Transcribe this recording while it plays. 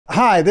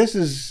Hi, this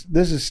is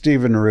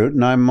Stephen Root,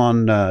 and I'm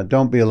on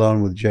Don't Be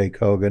Alone with Jake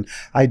Hogan.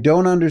 I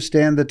don't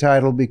understand the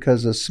title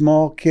because a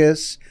small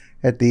kiss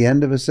at the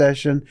end of a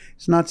session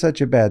is not such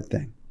a bad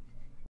thing.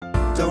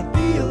 Don't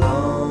be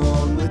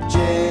alone with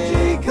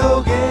Jake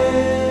Hogan.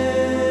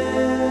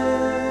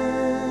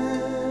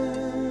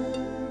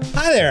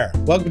 Hi there.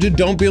 Welcome to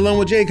Don't Be Alone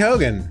with Jake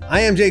Hogan. I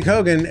am Jake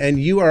Hogan, and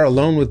you are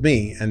alone with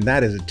me, and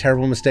that is a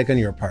terrible mistake on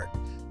your part.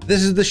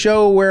 This is the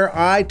show where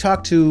I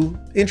talk to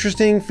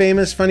interesting,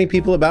 famous, funny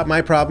people about my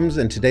problems,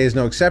 and today is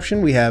no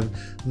exception. We have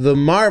the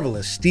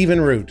marvelous Stephen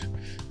Root,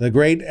 the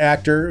great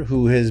actor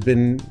who has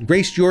been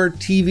graced your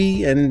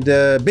TV and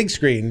big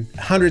screen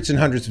hundreds and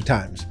hundreds of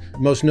times.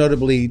 Most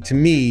notably to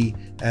me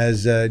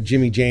as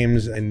Jimmy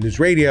James in News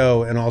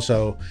Radio, and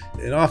also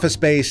in Office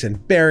Space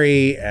and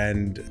Barry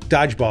and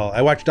Dodgeball.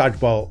 I watch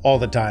Dodgeball all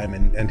the time,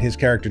 and his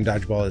character in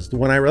Dodgeball is the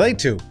one I relate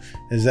to.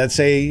 Does that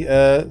say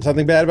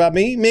something bad about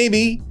me?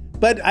 Maybe.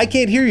 But I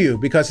can't hear you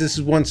because this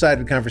is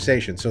one-sided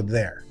conversation, so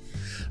there.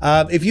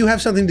 If you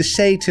have something to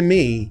say to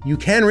me, you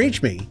can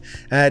reach me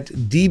at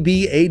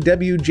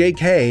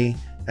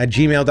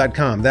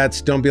dbawjk@gmail.com.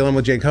 That's Don't Be Alone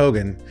with Jake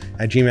Hogan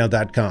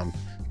 @gmail.com.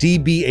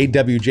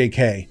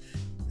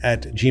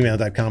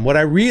 dbawjk@gmail.com. What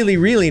I really,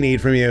 really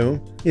need from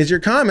you is your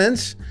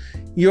comments,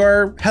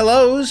 your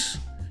hellos,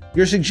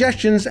 your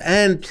suggestions,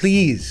 and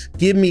please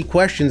give me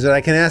questions that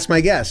I can ask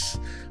my guests.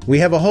 We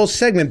have a whole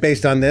segment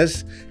based on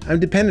this. I'm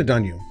dependent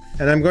on you.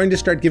 And I'm going to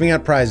start giving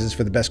out prizes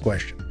for the best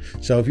question.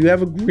 So if you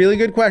have a really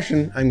good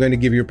question, I'm going to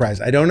give you a prize.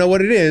 I don't know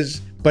what it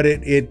is, but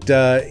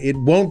it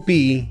won't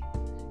be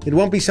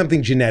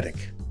something genetic.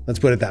 Let's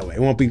put it that way.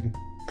 It won't be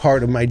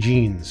part of my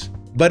genes,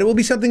 but it will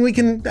be something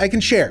I can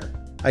share.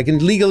 I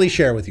can legally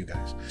share with you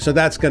guys. So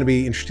that's going to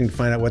be interesting to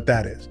find out what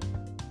that is.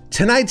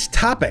 Tonight's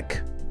topic.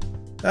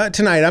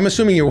 Tonight, I'm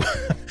assuming you're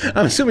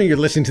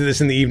listening to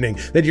this in the evening,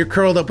 that you're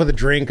curled up with a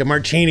drink, a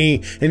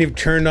martini, and you've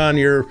turned on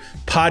your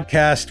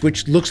podcast,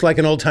 which looks like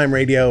an old time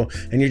radio,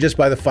 and you're just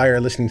by the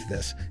fire listening to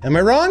this. Am I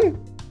wrong?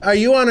 Are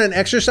you on an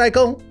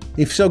exercycle?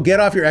 If so,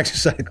 get off your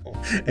exercycle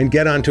and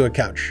get onto a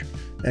couch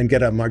and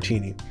get a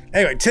martini.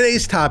 Anyway,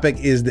 today's topic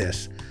is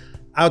this: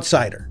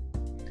 outsider.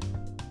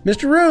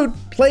 Mr. Root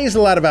plays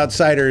a lot of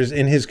outsiders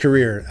in his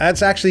career.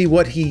 That's actually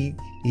what he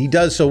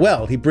does so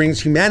well. He brings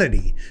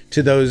humanity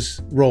to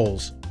those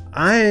roles.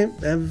 I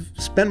have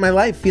spent my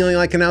life feeling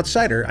like an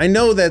outsider. I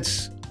know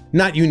that's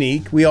not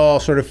unique. We all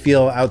sort of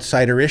feel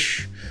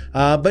outsider-ish,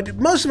 but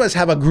most of us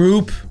have a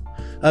group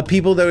of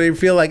people that we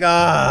feel like,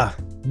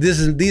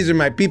 these are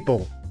my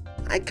people.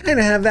 I kind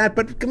of have that,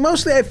 but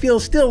mostly I feel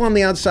still on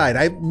the outside.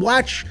 I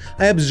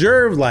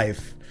observe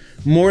life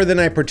more than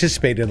I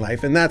participate in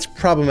life, and that's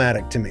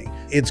problematic to me.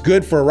 It's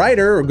good for a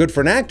writer or good for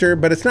an actor,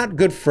 but it's not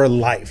good for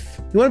life.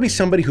 You want to be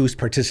somebody who's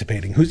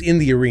participating, who's in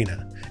the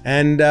arena.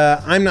 And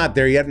I'm not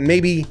there yet. And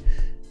maybe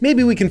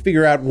we can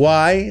figure out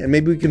why, and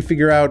maybe we can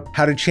figure out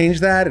how to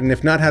change that. And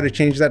if not how to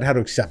change that, how to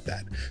accept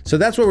that. So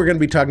that's what we're going to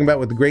be talking about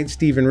with the great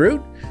Stephen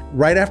Root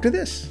right after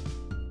this.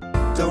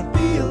 Don't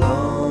be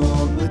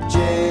alone with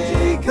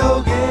Jake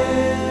Hogan.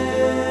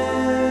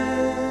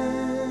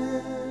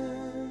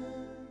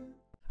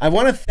 I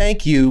want to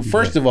thank you,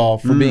 first of all,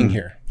 for being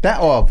here.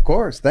 Of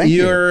course. Thank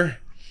you. Your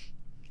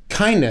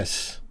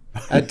kindness.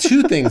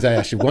 Two things I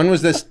asked you. One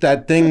was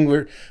that thing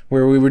where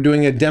we were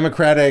doing a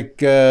Democratic,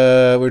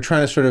 we're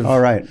trying to sort of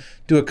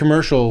do a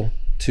commercial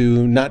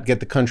to not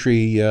get the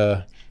country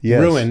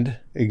ruined.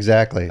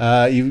 Exactly.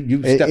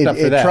 You stepped up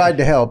for that. It tried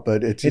to help,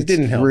 but it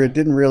didn't help. It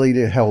didn't really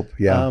help.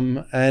 Yeah.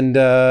 And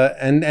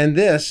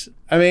this,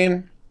 I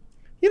mean,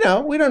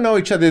 we don't know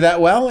each other that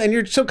well, and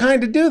you're so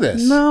kind to do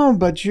this. No,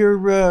 but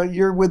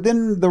you're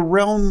within the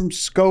realm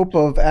scope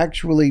of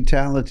actually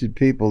talented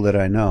people that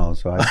I know.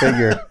 So I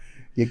figure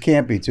you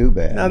can't be too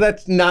bad. No,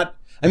 that's not.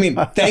 I mean,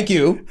 thank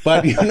you,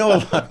 but you know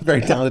a lot of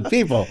very talented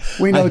people.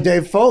 We know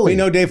Dave Foley. We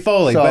know Dave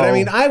Foley, but I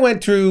mean, I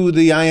went through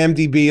the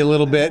IMDb a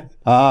little bit,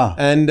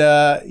 and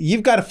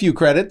you've got a few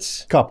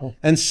credits. Couple.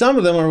 And some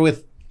of them are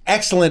with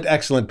excellent,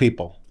 excellent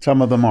people.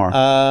 Some of them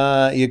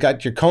are. You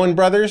got your Coen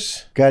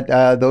brothers.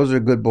 Those are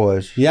good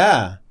boys.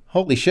 Yeah.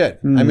 Holy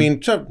shit. I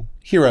mean,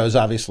 heroes,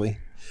 obviously.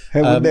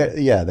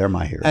 They're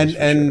my heroes.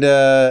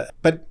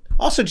 But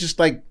also just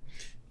like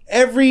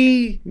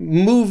every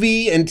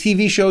movie and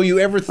TV show you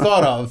ever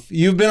thought of,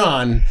 you've been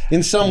on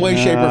in some way,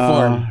 shape, or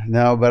form.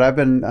 No, but I've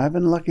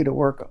been lucky to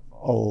work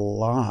a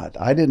lot.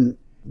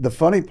 The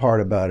funny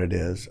part about it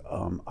is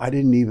I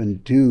didn't even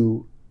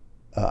do.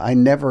 I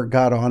never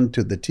got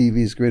onto the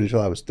TV screen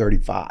until I was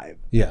 35.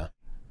 Yeah.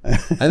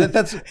 And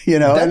that's,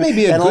 that may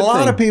be a good thing. And a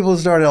lot of people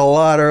started a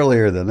lot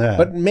earlier than that.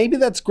 But maybe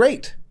that's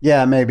great.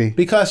 Yeah, maybe.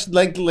 Because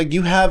like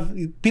you have,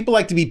 people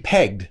like to be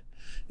pegged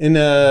in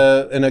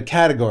a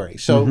category.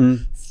 So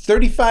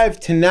 35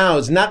 to now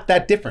is not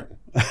that different.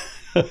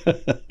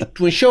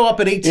 We show up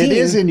at 18. It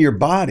is in your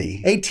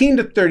body. 18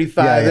 to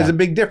 35 is a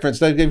big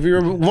difference. Like if you're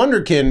a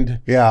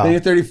wonderkind, then you're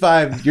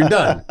 35, you're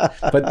done.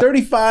 But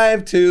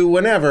 35 to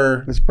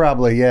whenever, it's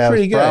probably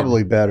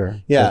probably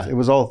better. Yeah, it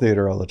was all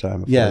theater all the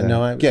time.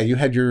 Yeah, you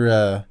had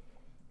your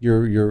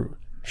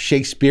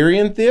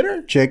Shakespearean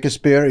theater?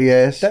 Shakespeare,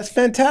 yes. That's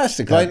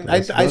fantastic.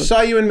 I suppose.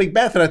 saw you in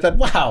Macbeth, and I thought,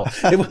 wow,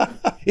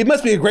 it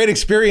must be a great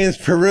experience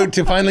for Root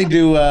to finally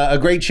do a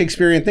great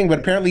Shakespearean thing. But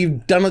apparently,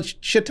 you've done a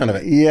shit ton of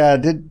it. Yeah, I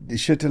did a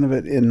shit ton of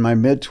it in my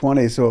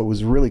mid-20s, so it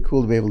was really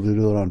cool to be able to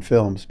do it on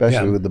film,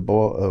 especially with the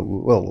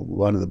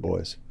one of the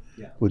boys.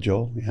 With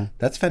Joel, yeah.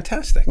 That's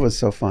fantastic. It was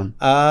so fun.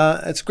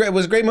 It's great. It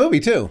was a great movie,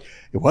 too.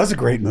 It was a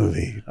great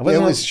movie.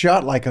 It was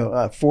shot like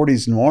a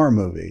 40s noir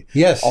movie.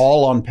 Yes.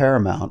 All on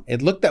Paramount.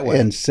 It looked that way.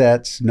 And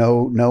sets,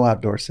 no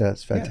outdoor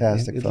sets.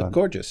 Fantastic It fun. looked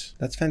gorgeous.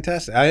 That's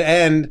fantastic.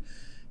 And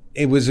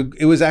it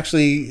was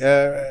actually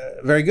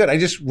very good. I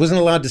just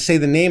wasn't allowed to say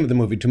the name of the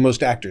movie to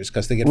most actors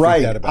because they get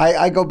freaked out about it.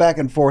 I go back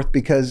and forth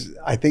because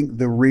I think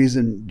the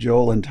reason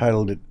Joel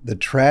entitled it The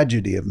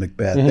Tragedy of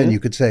Macbeth, then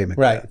you could say Macbeth.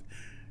 Right.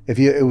 If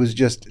it was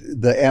just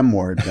the M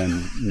word,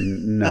 then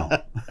no.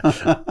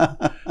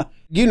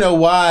 You know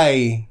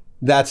why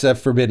that's a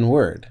forbidden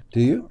word, do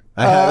you?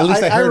 At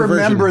least I heard I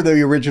remember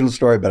the original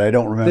story, but I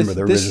don't remember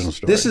the original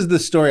story. This is the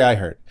story I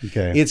heard.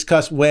 Okay. It's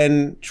because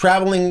when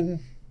traveling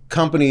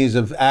companies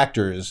of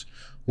actors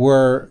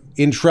were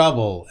in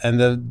trouble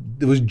and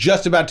it was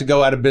just about to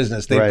go out of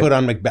business, they put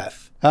on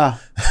Macbeth.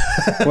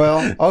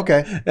 Well,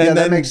 okay. Yeah,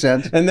 that makes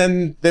sense. And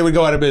then they would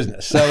go out of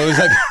business. So it was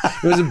like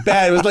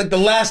it was like the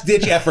last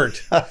ditch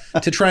effort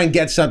to try and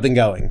get something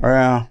going.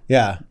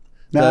 Yeah.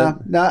 No,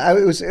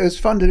 it was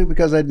fun to do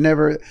because I'd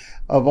never,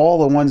 of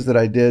all the ones that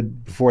I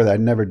did before that, I'd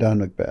never done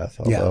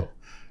Macbeth. Although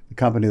the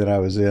company that I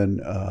was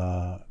in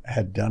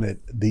had done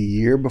it the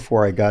year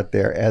before I got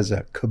there as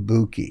a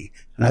kabuki,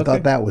 and I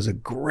thought that was a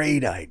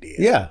great idea.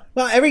 Yeah.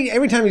 Well,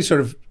 every time you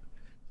sort of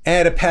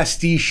add a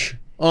pastiche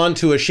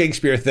onto a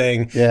Shakespeare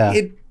thing,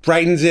 it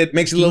brightens it,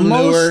 makes it a little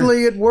newer.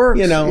 Mostly it works.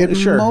 You know, it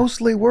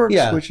mostly works,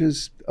 which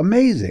is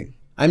amazing.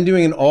 I'm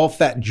doing an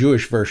all-fat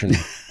Jewish version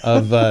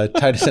of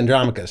Titus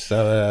Andromachus.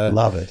 So,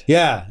 love it.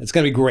 Yeah, it's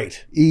going to be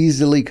great.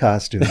 Easily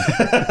costumed.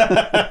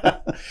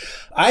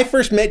 I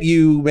first met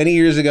you many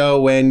years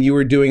ago when you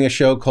were doing a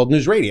show called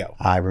News Radio.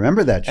 I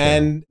remember that show.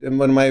 And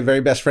one of my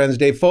very best friends,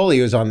 Dave Foley,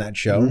 was on that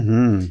show.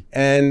 Mm-hmm.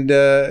 And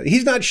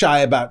he's not shy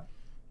about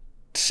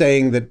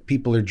saying that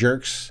people are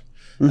jerks.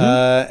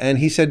 Mm-hmm. And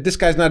he said, this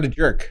guy's not a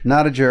jerk.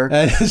 Not a jerk.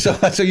 And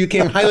so you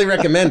came highly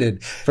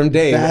recommended from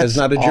Dave as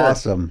not a jerk.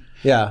 Awesome.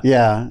 Yeah.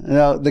 Yeah.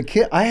 No,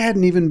 I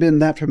hadn't even been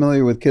that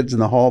familiar with Kids in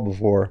the Hall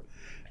before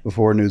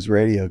News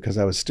Radio because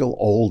I was still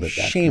old at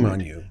that Shame point. on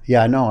you.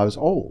 Yeah, I know. I was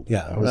old.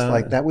 Yeah. I was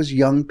like, that was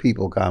young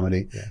people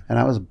comedy. Yeah. And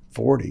I was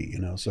 40,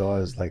 so I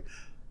was like,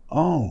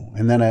 oh.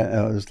 And then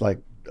it was like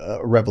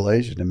a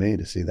revelation to me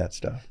to see that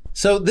stuff.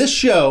 So this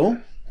show,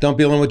 Don't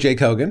Be Alone with Jake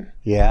Hogan,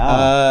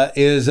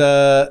 is...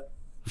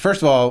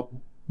 First of all,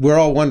 we're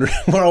all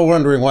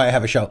wondering why I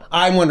have a show.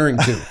 I'm wondering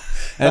too.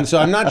 And so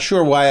I'm not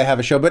sure why I have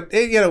a show, but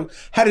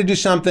had to do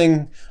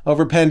something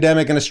over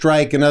pandemic and a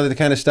strike and other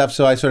kind of stuff.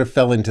 So I sort of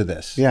fell into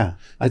this. Yeah.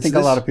 I think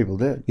a lot of people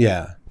did.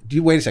 Yeah.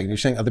 Wait a second. You're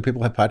saying other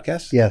people have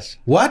podcasts? Yes.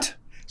 What?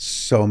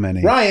 So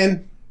many.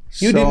 Ryan,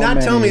 you did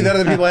not tell me that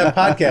other people have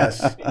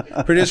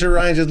podcasts. Producer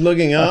Ryan's just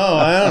looking,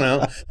 I don't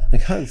know.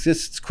 Like,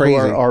 it's crazy.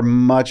 Who are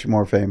much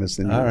more famous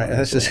than you. All right.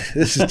 This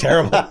is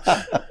terrible.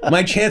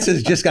 My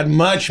chances just got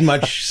much,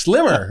 much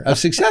slimmer of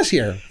success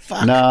here.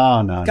 Fuck.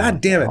 No.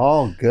 God damn it.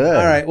 All good.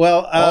 All right.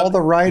 Well, all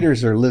the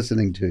writers are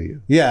listening to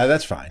you. Yeah,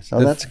 that's fine.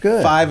 So that's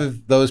good. 5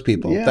 of those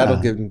people. Yeah, that'll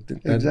give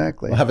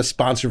exactly. We'll have a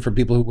sponsor for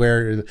people who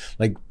wear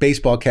like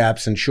baseball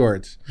caps and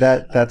shorts.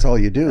 That's all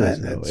you do,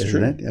 isn't true. it? It's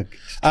true.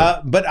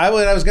 But what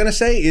I was going to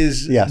say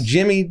is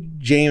Jimmy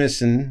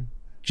James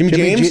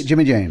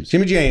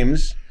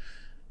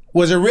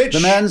was a rich... The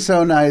man's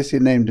so nice, you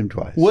named him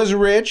twice. Was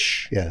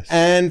rich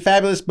and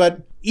fabulous,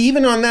 but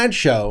even on that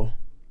show,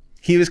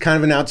 he was kind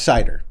of an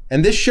outsider.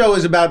 And this show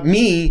is about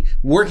me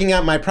working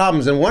out my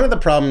problems. And one of the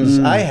problems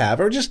I have,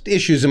 or just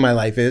issues in my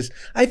life, is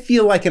I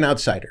feel like an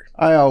outsider.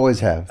 I always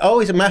have.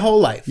 Always, my whole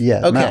life.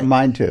 Yeah, okay.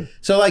 Mine too.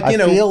 So I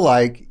feel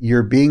like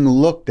you're being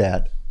looked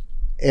at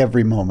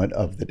every moment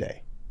of the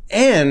day.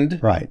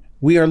 And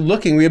we are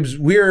looking,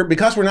 we're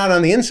because we're not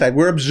on the inside,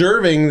 we're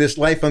observing this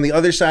life on the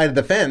other side of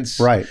the fence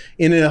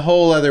in a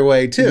whole other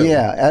way too.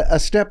 Yeah, a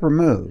step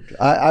removed.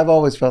 I've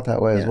always felt that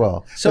way as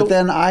well. So, but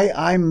then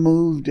I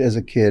moved as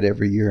a kid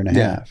every year and a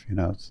half,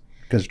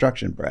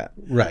 construction brat.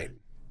 Right.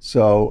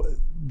 So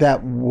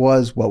that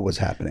was what was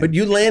happening. But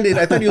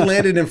I thought you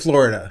landed in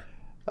Florida.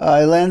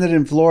 I landed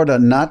in Florida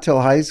not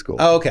till high school.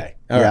 Oh, okay.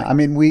 All right. I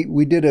mean,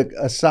 we did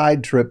a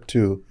side trip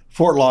to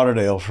Fort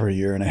Lauderdale for a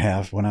year and a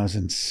half when I was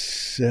in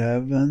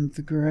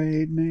 7th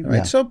grade, maybe. All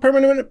right, so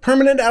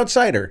permanent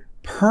outsider.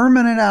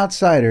 Permanent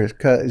outsiders,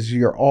 because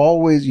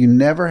you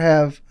never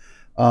have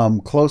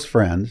close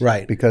friends,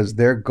 because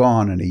they're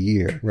gone in a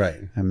year. Right.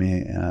 I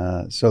mean,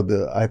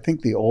 I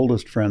think the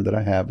oldest friend that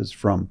I have is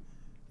from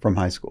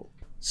high school.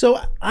 So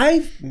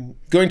I'm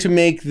going to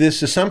make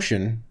this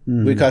assumption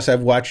because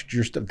I've watched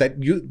your stuff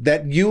that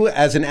you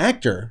as an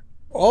actor,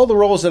 all the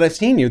roles that I've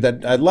seen you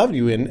that I loved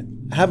you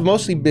in have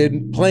mostly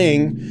been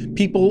playing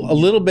people a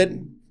little bit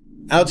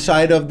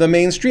outside of the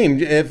mainstream.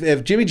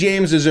 If Jimmy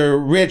James is a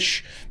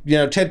rich,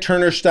 Ted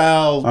Turner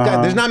style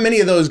guy, there's not many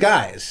of those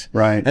guys.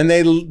 Right. And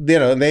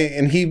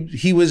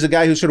he was a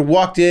guy who sort of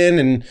walked in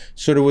and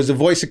sort of was a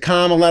voice of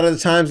calm a lot of the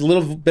times, a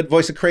little bit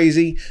voice of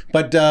crazy,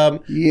 but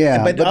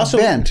also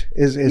bent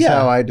is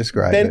how I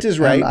describe it. Bent is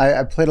right. And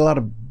I played a lot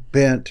of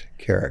bent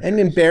characters. And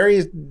in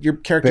Barry, your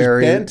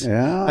character's bent.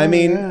 Yeah, I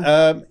mean,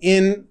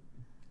 in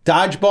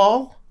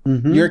Dodgeball,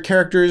 your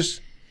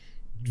character's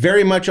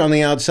very much on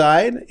the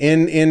outside.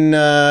 In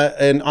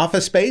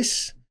Office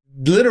Space,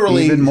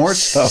 literally even more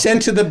so.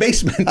 Sent to the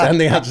basement on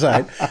the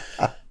outside.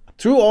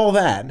 Through all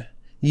that,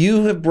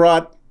 you have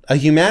brought a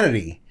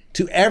humanity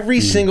to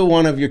every single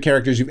one of your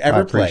characters you've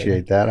ever played. I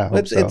appreciate that. I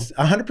hope so. It's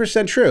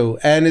 100% true.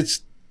 And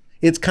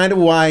it's kind of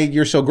why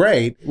you're so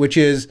great, which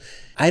is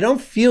I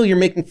don't feel you're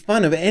making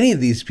fun of any of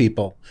these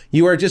people.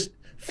 You are just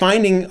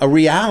finding a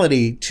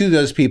reality to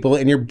those people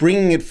and you're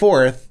bringing it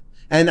forth.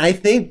 And I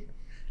think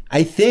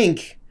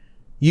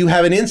you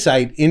have an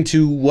insight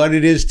into what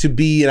it is to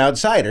be an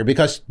outsider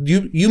because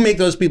you make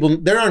those people,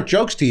 there aren't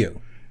jokes to you.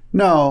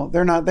 No,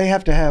 they're not. They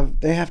have to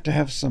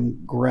have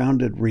some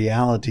grounded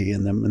reality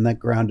in them, and that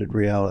grounded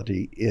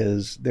reality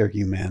is their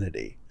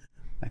humanity,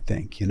 I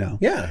think,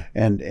 Yeah.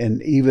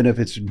 And even if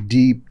it's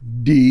deep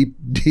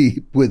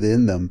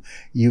within them,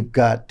 you've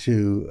got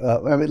to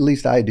at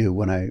least I do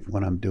when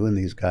I'm doing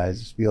these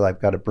guys, feel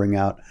I've got to bring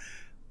out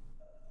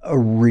a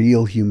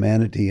real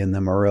humanity in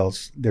them, or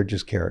else they're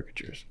just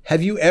caricatures.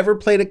 Have you ever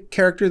played a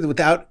character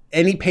without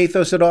any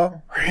pathos at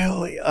all?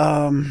 Really?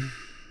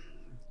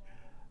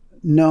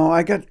 No,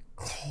 I got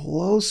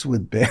close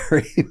with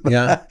Barry.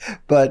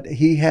 But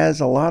he has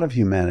a lot of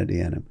humanity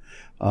in him.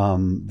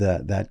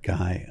 That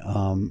guy.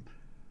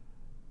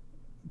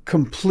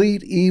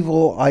 Complete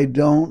evil, I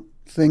don't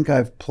think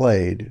I've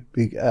played.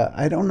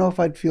 I don't know if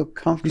I'd feel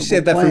comfortable. You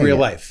said that for real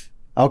life.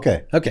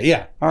 Okay.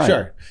 Yeah. All right.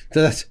 Sure.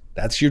 So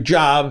that's your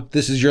job.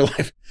 This is your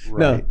life.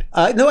 Right.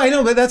 No, I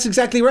know, but that's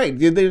exactly right.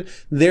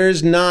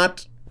 There's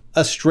not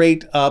a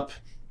straight up,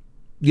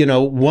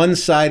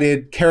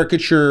 one-sided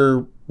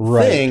caricature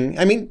thing.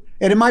 I mean,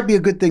 and it might be a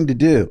good thing to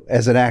do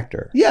as an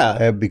actor.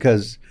 Yeah.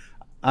 Because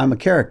I'm a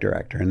character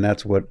actor, and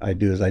that's what I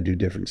do. Is I do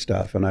different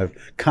stuff, and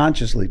I've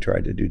consciously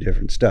tried to do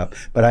different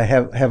stuff. But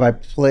have I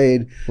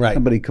played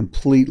somebody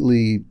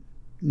completely?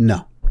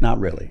 No. Not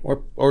really.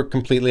 Or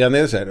completely on the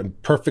other side, a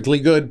perfectly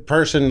good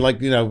person, like,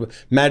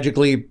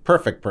 magically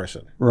perfect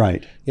person.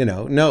 Right.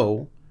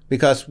 No,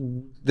 because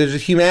there's a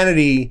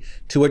humanity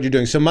to what you're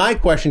doing. So my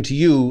question to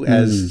you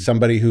as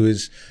somebody who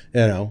is,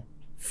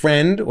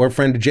 friend or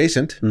friend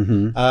adjacent,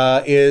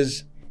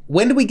 is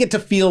when do we get to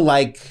feel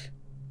like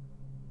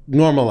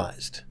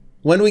normalized?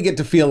 When do we get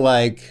to feel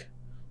like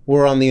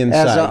we're on the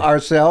inside? As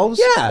ourselves?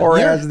 Yeah. Or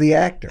as the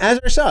actor? As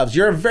ourselves.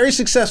 You're a very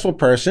successful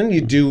person. You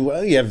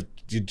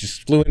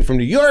just flew in from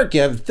New York.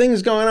 You have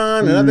things going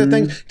on and other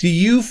things. Do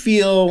you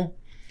feel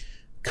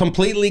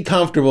completely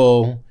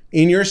comfortable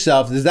in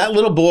yourself? Is that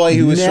little boy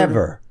who was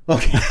never?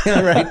 Okay,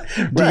 all right.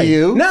 Do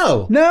you?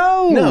 No.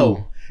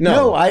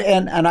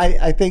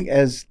 I think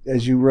as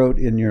you wrote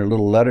in your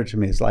little letter to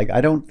me, it's like I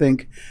don't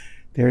think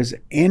there's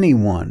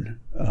anyone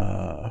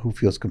who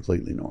feels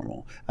completely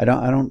normal. I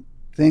don't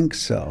think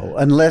so,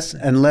 unless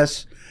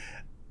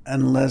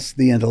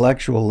the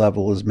intellectual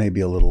level is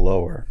maybe a little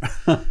lower,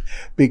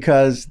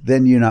 because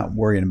then you're not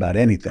worrying about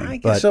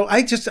anything.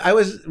 I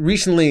was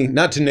recently,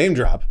 not to name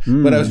drop,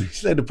 but I was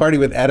recently at a party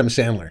with Adam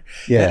Sandler.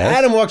 Yes. And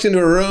Adam walks into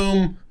a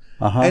room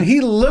and he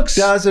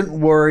doesn't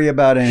worry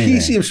about anything. He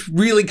seems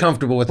really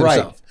comfortable with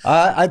himself.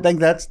 I think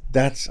that's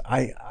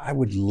I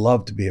would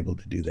love to be able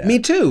to do that. Me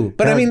too.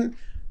 But I mean,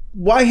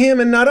 why him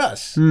and not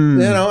us?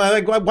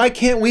 Why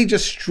can't we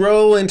just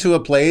stroll into a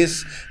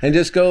place and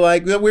just go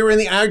like, we were in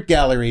the art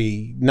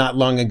gallery not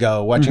long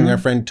ago watching our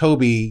friend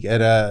Toby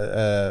at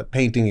a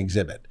painting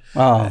exhibit.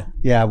 Oh,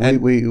 yeah,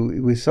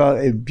 we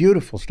saw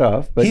beautiful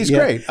stuff. But he's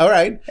great. All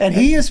right. And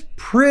he is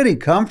pretty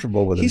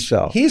comfortable with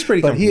himself. He's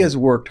pretty comfortable. But he has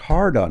worked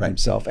hard on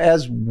himself,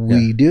 as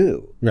we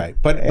do. Right.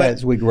 But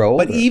as we grow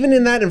older. But even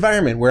in that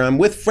environment where I'm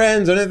with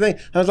friends and everything,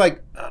 I was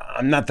like,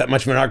 I'm not that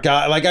much of an art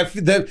guy.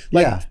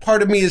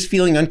 Part of me is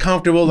feeling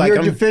uncomfortable. Like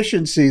your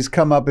deficiencies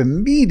come up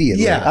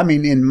immediately. Yeah. I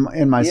mean,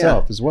 in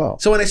myself as well.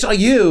 So when I saw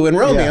you and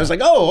Romy, I was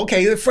like, oh,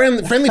 okay,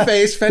 friendly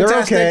face,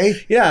 fantastic. They're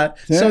okay. Yeah.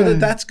 So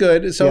that's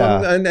good. So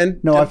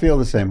no, I feel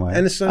the same way.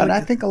 And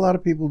I think a lot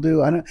of people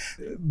do. I know,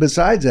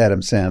 besides Adam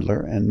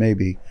Sandler and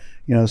maybe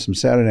some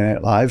Saturday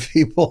Night Live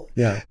people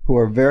who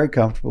are very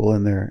comfortable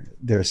in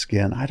their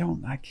skin.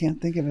 I can't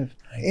think of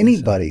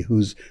anybody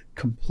who's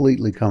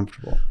completely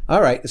comfortable.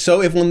 All right.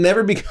 So if we'll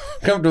never be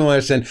comfortable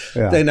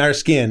in our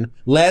skin,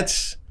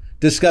 let's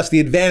discuss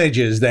the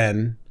advantages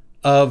then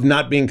of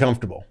not being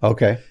comfortable.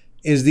 Okay.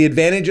 Is the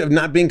advantage of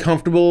not being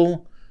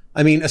comfortable,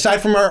 I mean,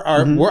 aside from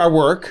our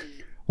work,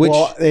 which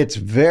it's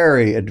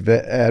very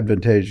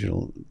advantageous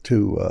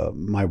to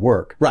my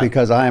work,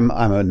 because I'm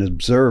an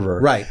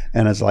observer,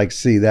 and it's like,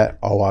 see that,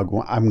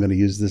 I'm going to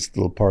use this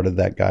little part of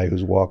that guy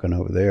who's walking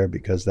over there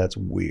because that's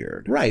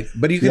weird,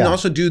 but you can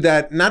also do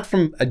that not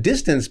from a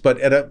distance, but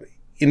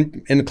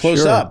in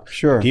close up.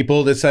 Sure.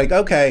 People that's like,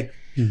 okay,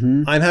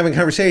 I'm having a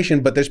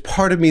conversation, but there's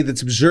part of me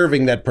that's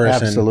observing that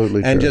person.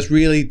 Absolutely and true. just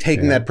really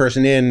taking that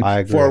person in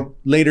for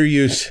later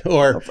use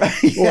or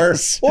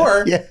Yes.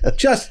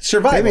 just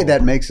survival. Maybe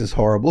that makes us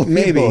horrible people.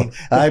 Maybe.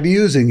 I'm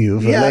using you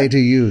for later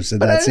use,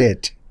 and that's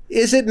it.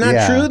 Is it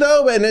not true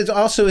though? And it's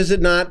also, is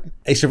it not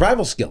a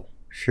survival skill?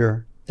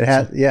 Sure. It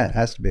has. Yeah, it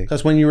has to be.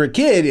 Because when you were a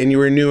kid and you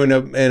were new in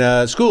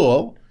a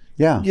school,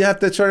 you have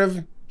to sort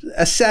of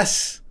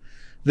assess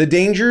the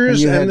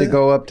dangers. And you had to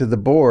go up to the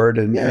board,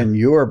 and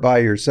you're by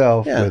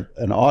yourself with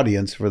an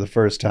audience for the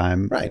first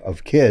time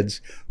of kids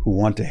who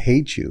want to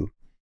hate you.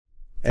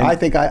 And I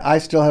think I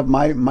still have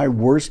my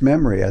worst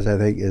memory, as I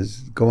think,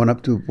 is going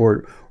up to a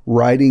board,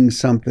 writing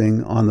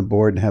something on the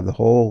board, and have the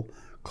whole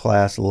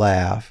class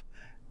laugh.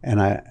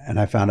 And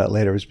I found out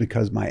later it was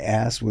because my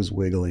ass was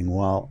wiggling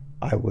while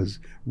I was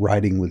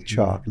writing with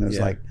chalk, and it was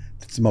like,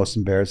 it's the most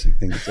embarrassing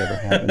thing that's ever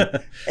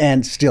happened,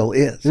 and still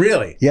is.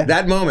 Really? Yeah.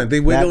 That moment,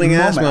 the wiggling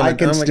ass moment. I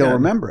can still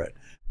remember it.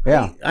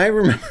 Yeah. I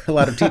remember a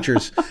lot of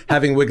teachers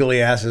having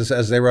wiggly asses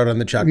as they wrote on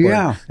the chalkboard.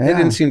 Yeah. They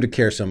didn't seem to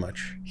care so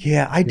much.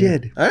 Yeah, I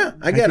did.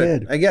 I get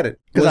it.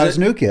 Because I was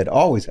new kid,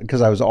 always.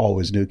 Because I was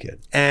always new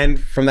kid. And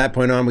from that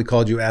point on, we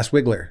called you Ass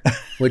Wiggler,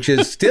 which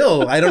is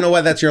still, I don't know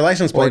why that's your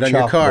license plate on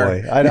your car.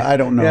 Boy. I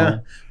don't know. Yeah.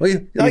 Well,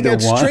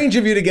 it's strange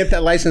of you to get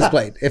that license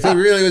plate if it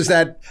really was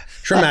that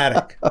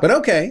traumatic. But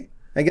okay,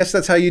 I guess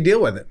that's how you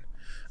deal with it.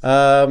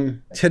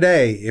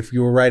 Today, if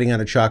you were writing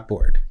on a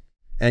chalkboard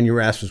and your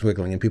ass was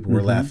wiggling and people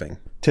were laughing.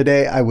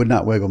 Today, I would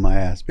not wiggle my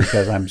ass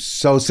because I'm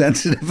so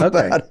sensitive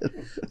about it.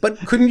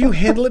 But couldn't you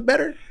handle it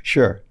better?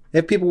 Sure.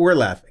 If people were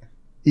laughing?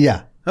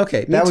 Yeah.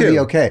 Okay, that would be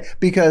okay.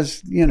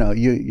 Because,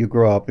 you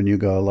grow up and you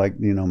go like,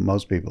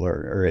 most people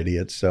are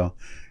idiots. So,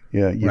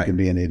 you can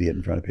be an idiot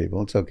in front of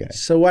people. It's okay.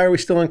 So why are we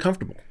still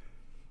uncomfortable?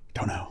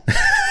 Don't know.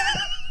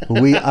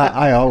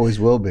 I always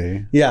will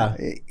be. Yeah.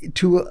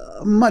 To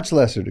a much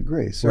lesser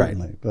degree,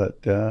 certainly. But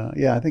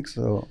I think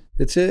so.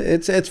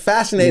 It's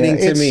fascinating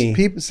to me.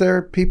 There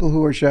are people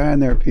who are shy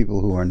and there are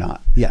people who are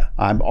not. Yeah.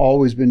 I've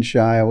always been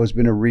shy. Always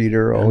been a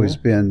reader. Always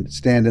been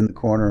stand in the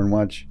corner and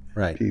watch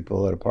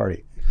people at a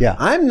party. Yeah.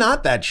 I'm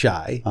not that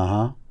shy.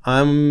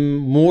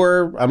 I'm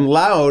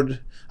loud.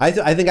 I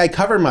think I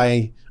cover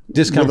my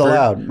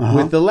discomfort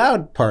with the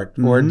loud part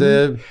or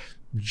the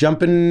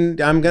jumping.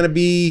 I'm gonna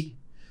be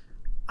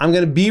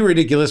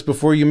ridiculous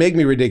before you make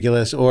me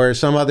ridiculous, or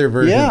some other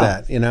version of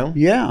that,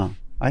 Yeah.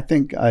 I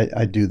think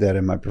I do that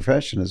in my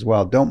profession as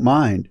well. Don't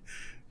mind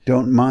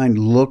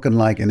looking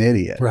like an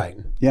idiot. Right.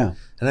 Yeah.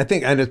 And I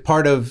think, it's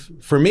part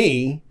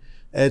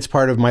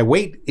of my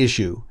weight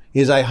issue,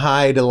 is I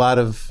hide a lot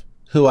of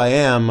who I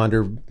am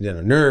under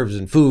nerves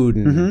and food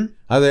and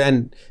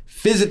and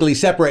physically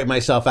separate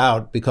myself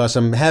out because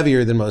I'm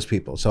heavier than most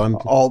people. So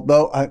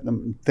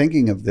I'm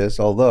thinking of this,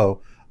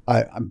 although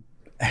I'm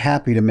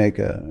happy to make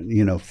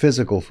a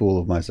physical fool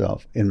of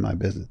myself in my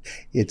business.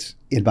 It's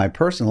in my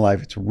personal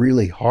life, it's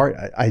really hard.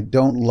 I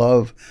don't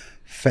love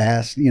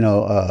fast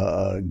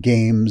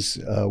games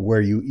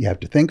where you have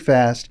to think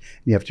fast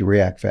and you have to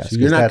react fast. So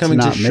you're not coming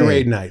to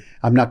charade night.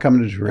 I'm not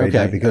coming to charade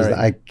night because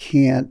I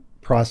can't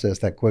process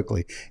that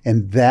quickly,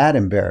 and that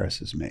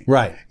embarrasses me.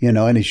 Right.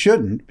 And it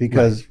shouldn't,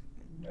 because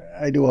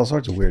I do all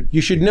sorts of weird.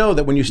 You should know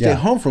that when you stay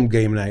home from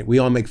game night, we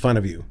all make fun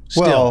of you.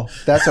 Still. Well,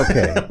 that's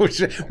okay.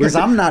 Because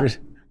I'm not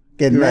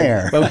in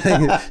there.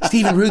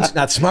 Stephen Root's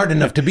not smart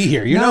enough to be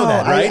here. You know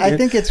that, right? I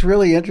think it's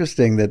really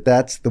interesting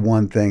that's the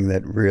one thing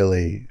that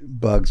really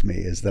bugs me,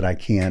 is that I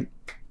can't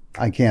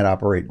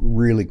operate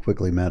really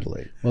quickly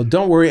mentally. Well,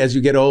 don't worry. As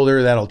you get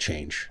older, that'll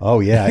change. Oh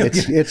yeah,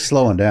 it's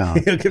slowing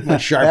down. You'll get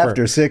much sharper.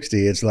 After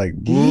 60, it's like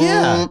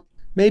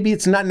Maybe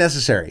it's not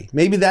necessary.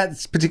 Maybe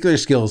that particular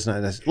skill is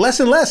not necessary. Less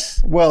and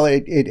less. Well,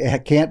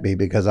 it can't be,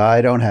 because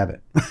I don't have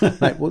it.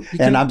 Right. Well,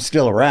 and I'm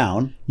still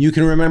around. You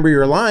can remember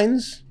your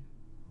lines.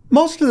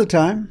 Most of the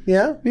time.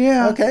 Yeah?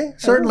 Yeah. Okay.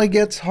 Certainly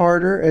gets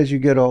harder as you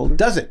get older.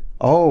 Does it?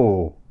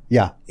 Oh,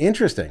 yeah.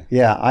 Interesting.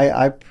 Yeah,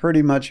 I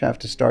pretty much have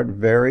to start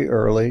very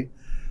early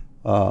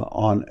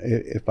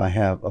if I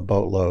have a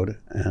boatload.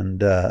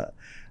 And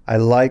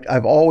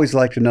I've always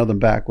liked to know them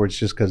backwards,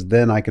 just because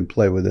then I can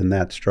play within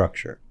that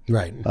structure.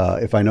 Right.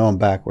 If I know them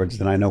backwards,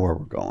 then I know where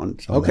we're going.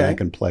 So then I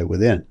can play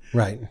within.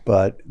 Right.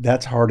 But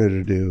that's harder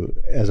to do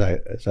as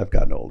I've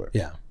gotten older.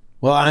 Yeah.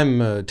 Well, I'm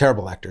a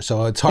terrible actor,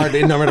 so it's hard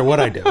no matter what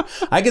I do.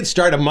 I could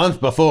start a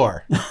month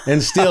before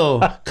and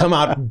still come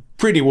out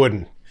pretty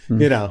wooden,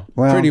 well,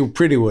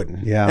 pretty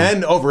wooden. Yeah.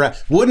 And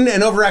wooden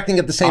and overacting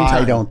at the same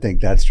time. I don't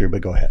think that's true,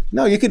 but go ahead.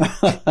 No, you could,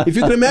 if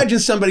you can imagine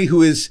somebody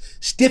who is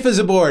stiff as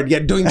a board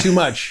yet doing too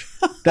much,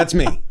 that's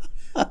me.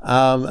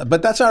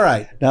 But that's all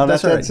right. Now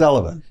that's Ed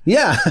Sullivan.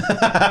 Yeah.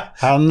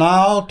 And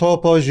now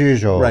Topo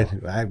Gigio. Right.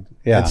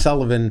 Ed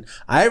Sullivan.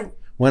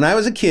 When I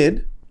was a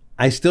kid,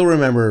 I still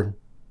remember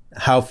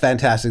how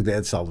fantastic the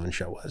Ed Sullivan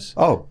Show was.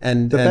 Oh,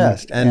 the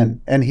best.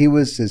 And he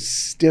was as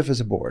stiff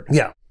as a board.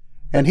 Yeah.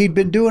 And he'd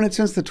been doing it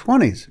since the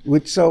 20s,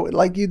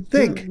 you'd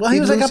think he'd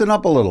was loosen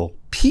up a little.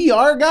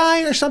 PR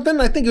guy or something.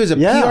 I think he was a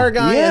PR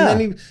guy, and then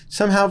he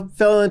somehow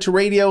fell into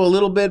radio a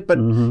little bit. But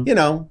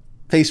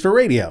face for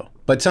radio,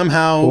 but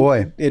somehow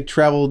Boy. it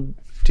traveled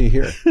to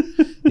here.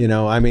 You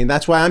know, I mean,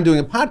 that's why I'm doing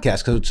a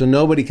podcast, so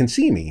nobody can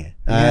see me.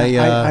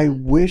 I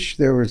wish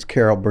there was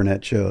Carol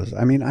Burnett shows.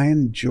 I mean, I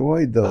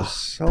enjoyed those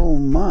so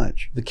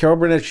much. The Carol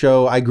Burnett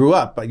show, I grew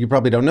up, you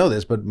probably don't know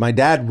this, but my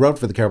dad wrote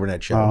for the Carol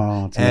Burnett show.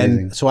 Oh, it's amazing.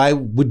 And so I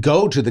would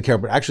go to the Carol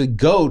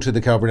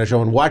Burnett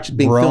show and watch it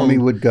being Romy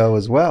filmed. would go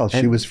as well.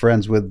 She was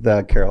friends with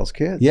Carol's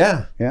kids.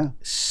 Yeah. Yeah.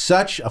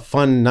 Such a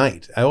fun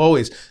night.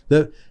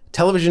 The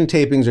television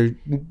tapings are,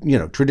 you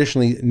know,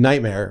 traditionally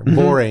nightmare,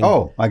 boring.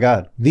 Oh, my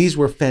God. These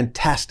were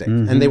fantastic.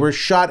 And they were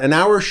shot, an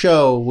hour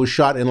show was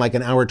shot in like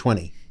an hour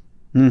 20.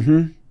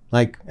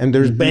 Like, and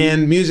there's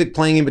band music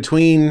playing in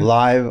between.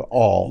 Live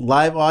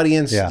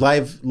audience,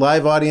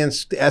 live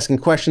audience asking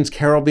questions,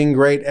 Carol being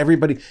great,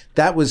 everybody.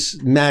 That was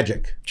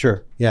magic.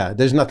 Sure. Yeah,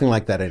 there's nothing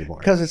like that anymore.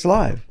 Because it's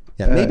live.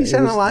 Yeah, maybe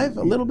Saturday Night Live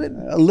a little bit.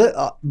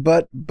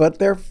 But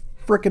they're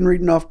frickin'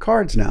 reading off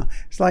cards now.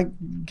 It's like,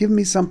 give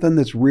me something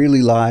that's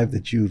really live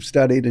that you've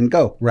studied and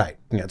go. Right.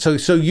 Yeah.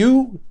 So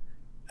you,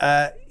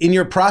 in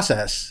your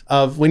process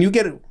of when you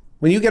get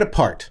a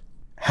part,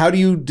 how do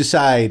you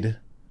decide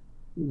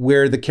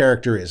where the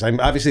character is?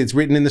 Obviously it's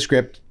written in the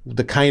script,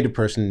 the kind of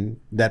person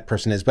that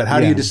person is, but how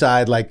do you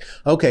decide, like,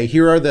 okay,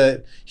 here are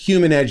the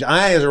human edge.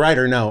 I, as a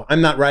writer, know I'm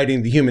not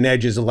writing the human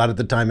edges a lot of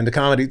the time in the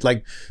comedy,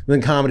 like the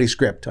comedy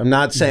script. I'm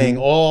not saying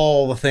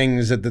all the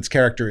things that this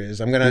character is.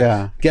 I'm going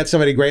to get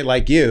somebody great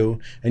like you,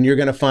 and you're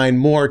going to find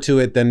more to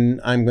it than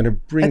I'm going to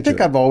bring to it. I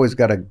think I've always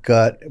got a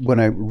gut when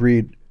I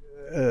read,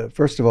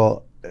 first of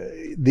all,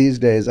 these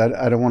days,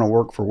 I don't want to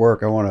work for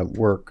work. I want to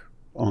work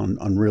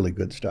on really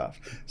good stuff.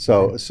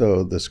 So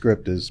the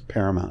script is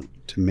paramount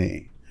to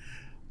me.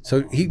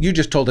 So you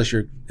just told us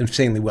you're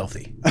insanely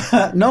wealthy.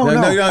 No,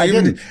 I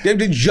didn't.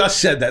 You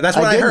just said that. That's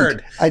what I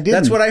heard. I didn't.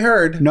 That's what I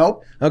heard.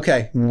 Nope.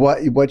 Okay.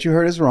 What you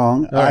heard is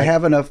wrong. All right. I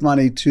have enough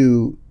money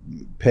to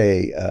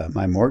pay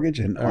my mortgage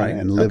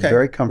and live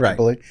very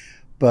comfortably,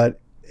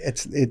 but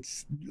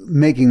it's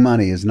making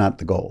money is not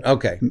the goal.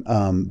 Okay.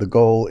 The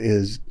goal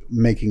is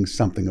making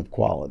something of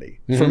quality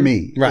for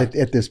me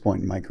at this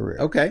point in my career.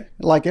 Okay.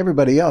 Like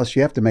everybody else,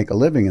 you have to make a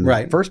living in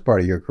the first part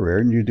of your career,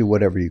 and you do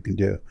whatever you can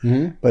do.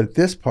 But at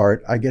this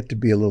part, I get to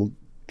be a little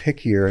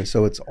pickier, and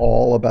so it's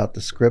all about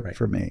the script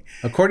for me.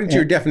 According to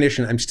your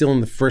definition, I'm still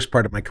in the first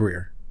part of my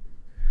career.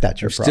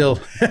 That's your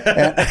problem.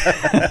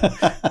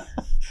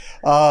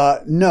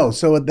 No,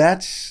 so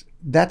that's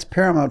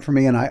paramount for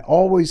me, and I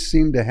always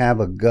seem to have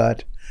a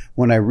gut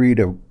when I read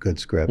a good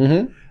script,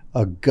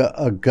 a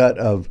gut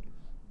of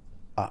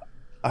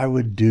I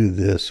would do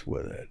this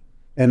with it,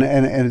 and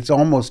it's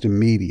almost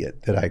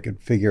immediate that I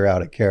could figure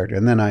out a character,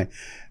 and then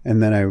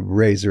I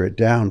razor it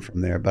down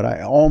from there. But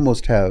I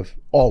always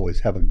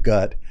have a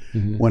gut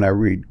when I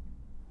read,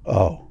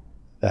 oh,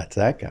 that's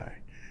that guy,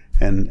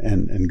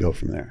 and go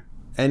from there.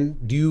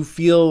 And do you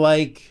feel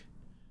like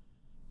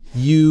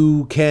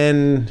you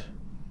can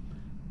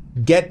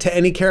get to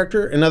any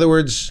character? In other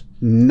words,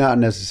 not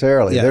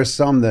necessarily. There's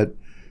some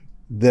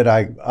that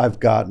I've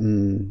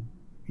gotten.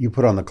 You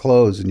put on the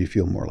clothes and you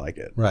feel more like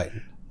it. Right.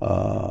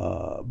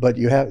 But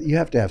you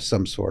have to have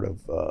some sort of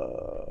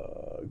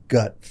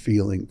gut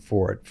feeling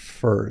for it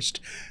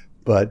first.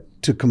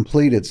 But to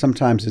complete it,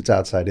 sometimes it's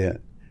outside in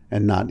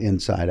and not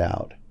inside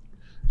out.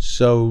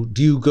 So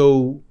do you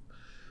go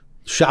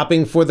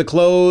shopping for the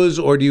clothes,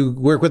 or do you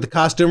work with the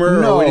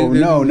costumer?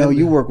 No.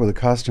 You work with a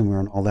costumer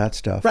and all that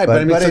stuff. Right,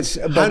 but I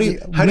mean,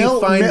 how do you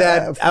find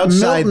that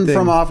outside Milton thing?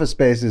 from Office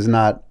Space is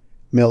not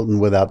Milton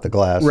without the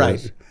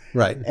glasses.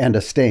 Right. And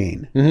a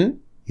stain.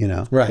 You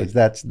know. Right. 'Cause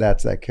that's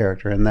that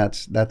character, and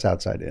that's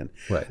outside in.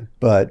 Right.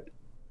 But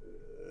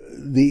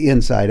the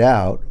inside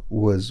out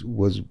was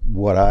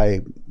what I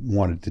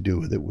wanted to do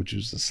with it, which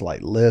was a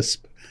slight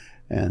lisp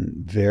and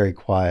very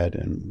quiet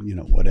and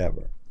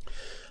whatever.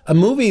 A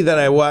movie that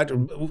I watch,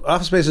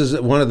 Office Space is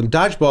one of them.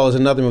 Dodgeball is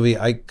another movie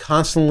I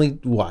constantly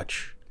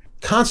watch.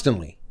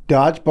 Constantly.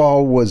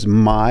 Dodgeball was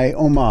my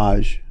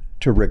homage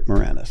to Rick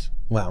Moranis.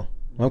 Wow.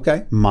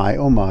 Okay. My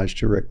homage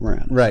to Rick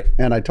Moranis. Right.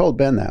 And I told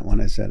Ben that when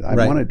I said, I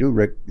want to do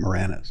Rick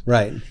Moranis.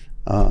 Right.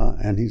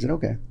 And he said,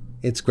 okay.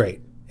 It's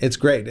great. It's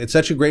great. It's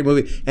such a great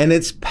movie. And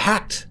it's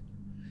packed.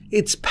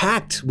 It's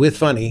packed with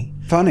funny.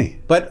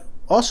 But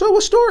also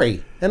a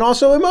story and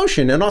also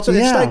emotion. And also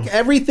it's like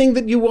everything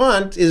that you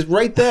want is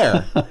right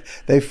there.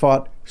 They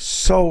fought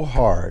so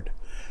hard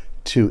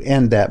to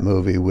end that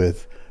movie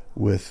with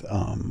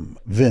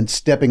Vince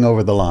stepping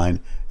over the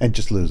line and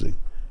just losing.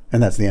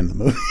 And that's the end of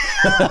the movie.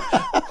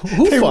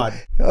 Who fought?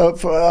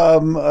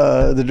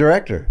 The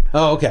director.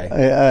 Oh,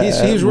 okay.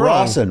 He's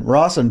wrong.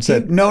 Rawson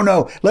said,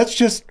 no, let's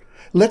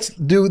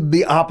do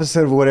the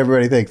opposite of what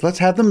everybody thinks. Let's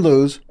have them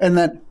lose, and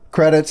then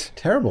credits.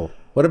 Terrible.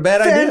 What a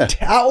bad idea.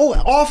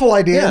 Awful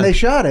idea. Yeah. And they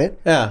shot it.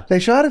 Yeah. They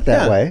shot it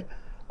that way.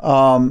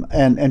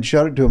 And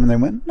showed it to him, and they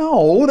went,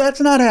 no, that's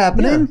not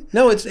happening. Yeah.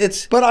 No,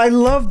 it's. But I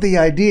love the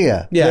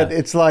idea that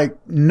it's like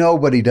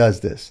nobody does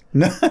this.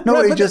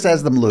 Nobody just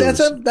has them lose.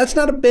 That's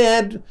not a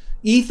bad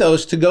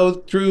ethos to go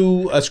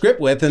through a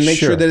script with and make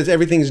sure that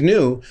everything's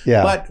new.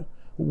 Yeah. But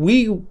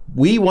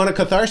we want a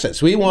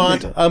catharsis. We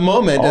want a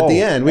moment at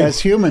the end. As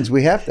humans,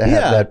 we have to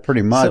have that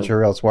pretty much,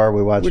 or else why are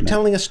we watching We're it?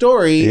 telling a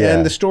story,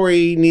 and the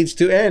story needs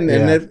to end.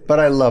 Yeah. And But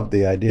I love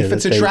the idea. if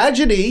it's a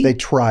tragedy, they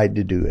tried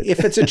to do it. if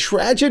it's a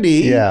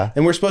tragedy,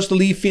 and we're supposed to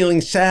leave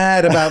feeling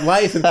sad about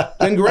life,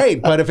 then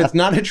great. But if it's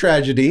not a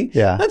tragedy,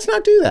 let's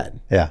not do that.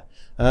 Yeah.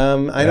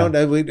 I don't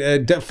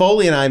know.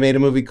 Foley and I made a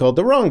movie called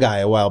The Wrong Guy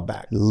a while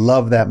back.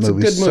 Love that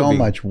movie. It's a good movie. So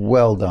much.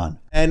 Well done.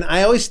 And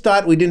I always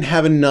thought we didn't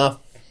have enough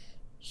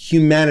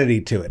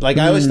humanity to it. Like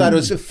I always thought it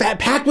was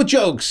packed with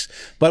jokes,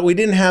 but we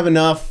didn't have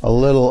enough. A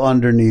little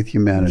underneath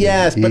humanity.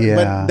 Yes, but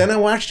then I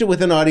watched it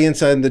with an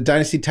audience on the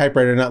Dynasty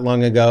Typewriter not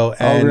long ago.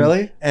 And,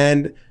 really?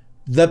 And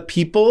the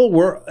people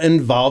were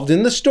involved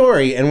in the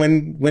story. And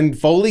when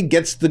Foley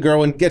gets the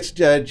girl and gets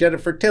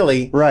Jennifer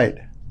Tilly, right,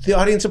 the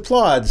audience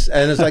applauds,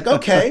 and it's like,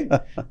 okay.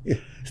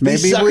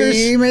 maybe we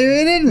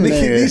didn't.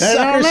 These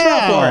suckers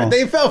fell for it.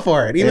 They fell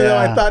for it, even though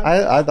I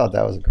thought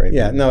that was a great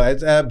movie.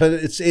 No, but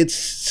it's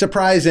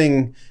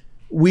surprising.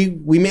 We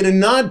made a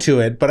nod to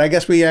it, but I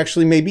guess we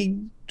actually maybe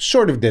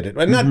sort of did it.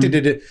 Not did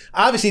it.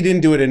 Obviously,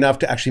 didn't do it enough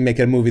to actually make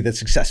a movie that's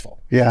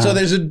successful. Yeah. So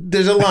there's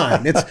a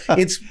line.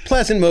 It's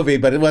pleasant movie,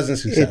 but it wasn't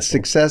successful. It's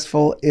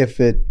successful if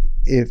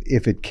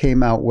it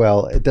came out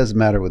well. It doesn't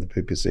matter whether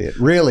people see it.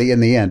 Really, in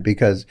the end,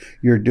 because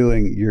you're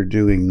doing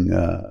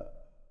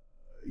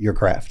your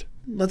craft.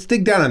 Let's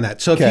dig down on that.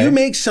 So if you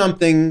make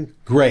something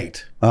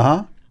great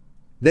that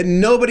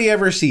nobody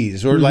ever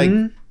sees, or like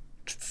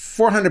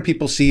 400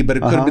 people see, but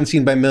it could have been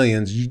seen by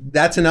millions,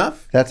 that's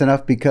enough? That's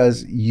enough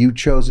because you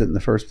chose it in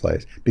the first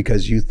place,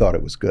 because you thought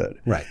it was good.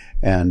 Right.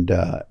 And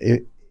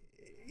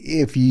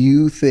if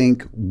you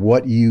think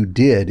what you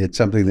did, it's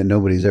something that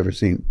nobody's ever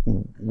seen,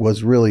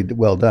 was really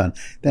well done,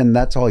 then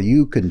that's all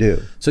you can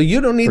do. So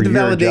you don't need the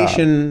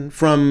validation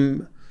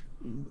from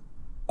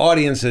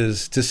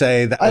audiences to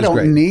say that I don't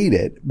great. need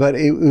it, but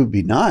it would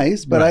be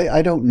nice. But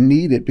I don't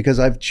need it because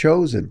I've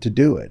chosen to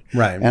do it.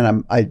 Right.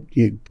 And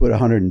you put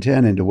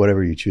 110 into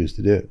whatever you choose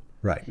to do.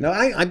 Right. No,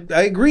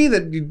 I agree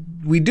that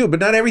we do, but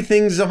not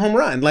everything's a home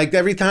run. Like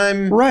every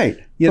time. Right.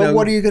 But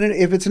what are you going to?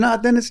 If it's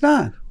not, then it's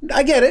not.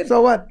 I get it.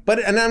 So what?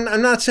 But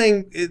I'm not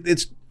saying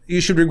it's. You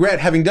should regret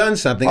having done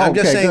something. I'm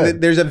just saying that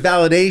there's a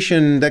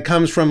validation that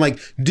comes from like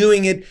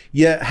doing it.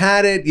 You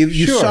had it.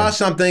 You saw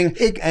something,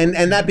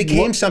 and that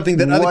became something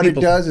that other people. What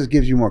it does is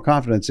gives you more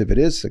confidence if it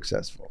is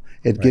successful.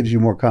 It gives you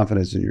more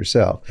confidence in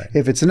yourself. Right.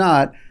 If it's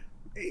not,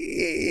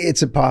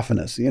 it's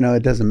eponymous.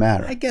 It doesn't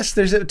matter. I guess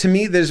there's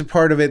a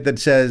part of it that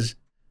says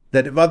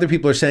that if other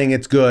people are saying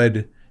it's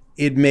good,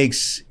 it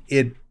makes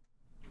it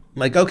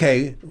like,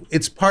 okay,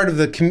 it's part of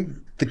the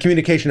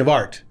communication of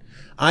art.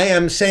 I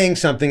am saying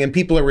something and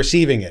people are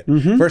receiving it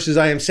versus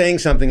I am saying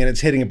something and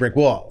it's hitting a brick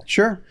wall.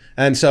 Sure.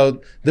 And so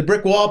the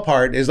brick wall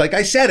part is like,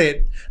 I said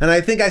it and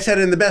I think I said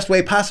it in the best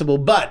way possible,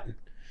 but.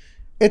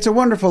 It's a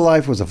Wonderful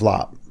Life was a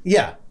flop.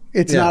 Yeah.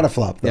 It's not a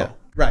flop though. Yeah.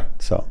 Right.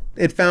 So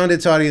it found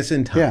its audience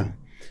in time.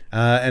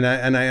 Yeah.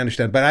 And I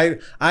understand, but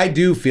I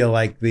do feel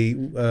like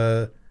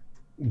that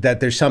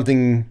there's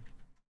something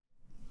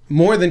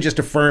more than just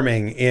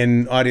affirming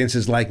in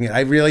audiences liking it.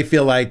 I really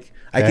feel like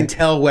I can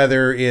tell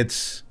whether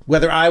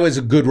I was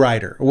a good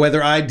writer, or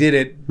whether I did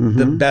it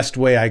the best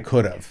way I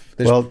could have.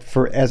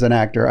 As an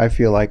actor, I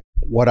feel like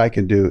what I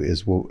can do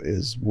is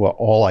what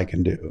all I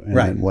can do, and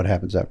then what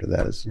happens after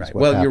that is right.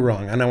 What well, happens. You're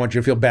wrong, and I want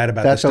you to feel bad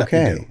about that's the stuff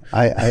okay. you do.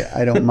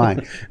 I don't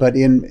mind, but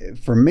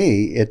for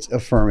me, it's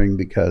affirming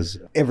because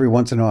every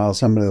once in a while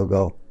somebody will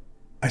go,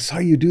 "I saw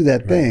you do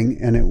that thing,"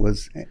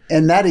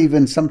 and that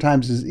even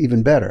sometimes is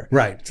even better.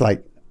 Right. It's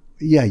like,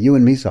 yeah, you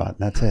and me saw it. And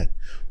that's it.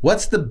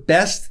 What's the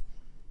best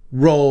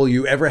role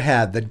you ever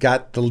had that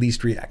got the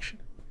least reaction?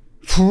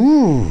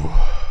 Phew.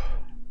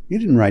 You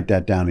didn't write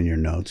that down in your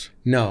notes.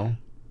 No.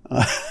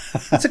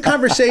 It's a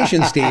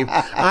conversation, Steve.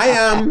 I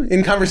am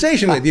in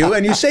conversation with you,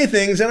 and you say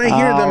things, and I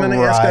hear them, and I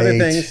ask other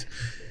things.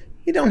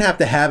 You don't have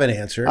to have an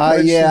answer.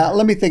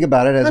 Let me think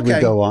about it as we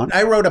go on.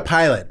 I wrote a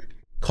pilot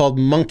called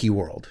Monkey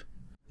World.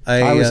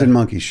 I was in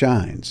Monkey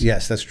Shines.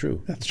 Yes, that's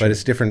true. But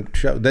it's a different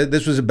show.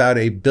 This was about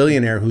a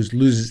billionaire who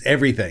loses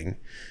everything,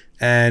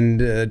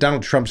 and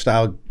Donald Trump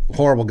style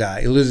horrible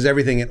guy. He loses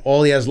everything, and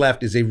all he has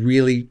left is a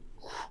really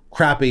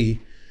crappy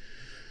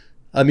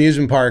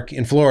amusement park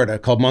in Florida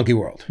called Monkey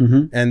World.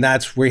 And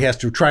that's where he has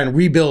to try and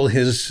rebuild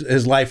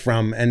his life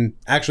from, and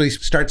actually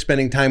start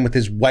spending time with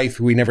his wife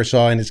who he never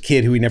saw and his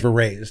kid who he never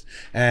raised.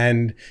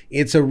 And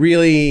it's I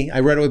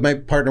wrote it with my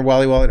partner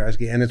Wally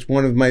Wolodarski, and it's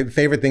one of my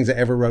favorite things I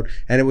ever wrote.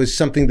 And it was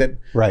something that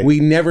we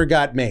never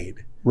got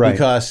made. Right.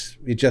 Because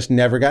it just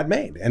never got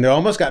made. And it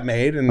almost got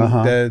made, and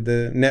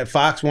the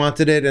Fox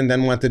wanted it and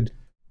then wanted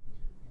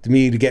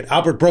me to get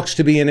Albert Brooks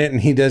to be in it, and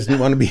he doesn't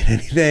want to be in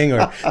anything.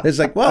 Or it's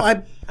like, well,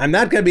 I'm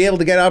not going to be able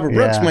to get Albert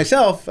Brooks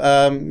myself.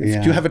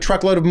 Do you have a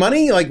truckload of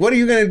money? Like, what are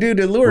you going to do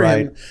to lure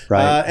him?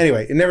 Right.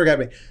 Anyway, it never got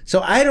me.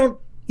 So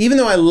even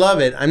though I love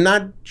it, I'm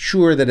not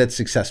sure that it's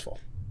successful.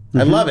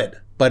 I love it,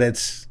 but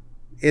it's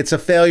it's a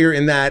failure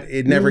in that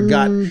it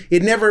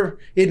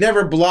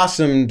never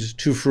blossomed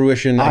to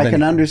fruition. I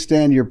can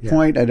understand your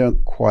point. I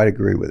don't quite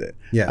agree with it.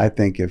 Yeah. I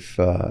think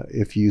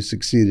if you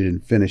succeeded in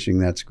finishing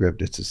that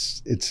script,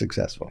 it's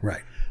successful.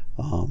 Right.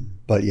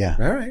 But yeah.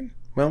 All right.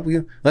 Well,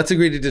 let's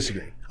agree to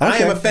disagree. I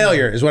am a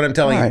failure, is what I'm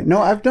telling you. No,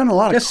 I've done a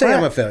lot of Just say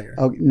I'm a failure.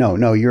 Oh,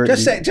 no, you're...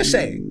 Just say,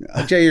 Jay,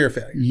 you're a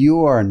failure.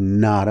 You are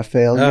not a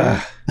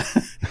failure.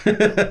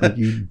 But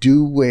you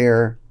do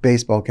wear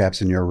baseball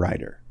caps and you're a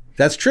writer.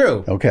 That's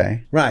true.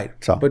 Okay. Right.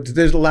 So. But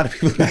there's a lot of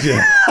people who do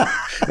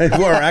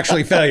who are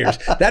actually failures.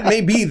 That may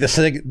be the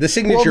signature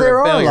Well, there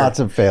of failure. are lots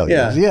of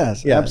failures.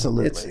 Yes,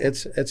 absolutely.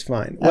 It's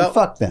fine. Well,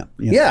 fuck them.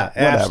 Yeah,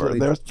 whatever. absolutely.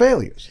 They're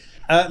failures.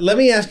 Let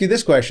me ask you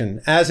this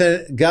question. As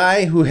a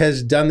guy who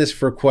has done this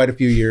for quite a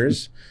few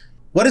years,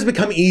 what has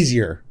become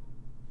easier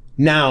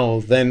now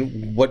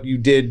than what you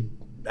did,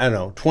 I don't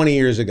know, 20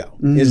 years ago?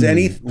 Is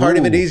any part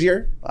of it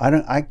easier?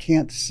 I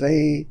can't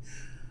say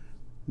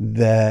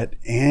that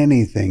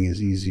anything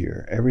is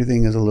easier.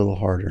 Everything is a little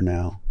harder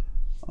now.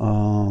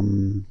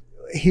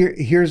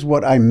 Here's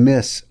what I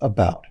miss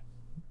about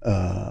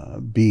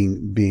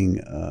being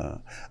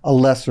a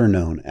lesser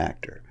known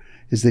actor,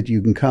 is that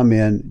you can come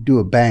in, do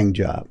a bang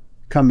job,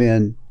 come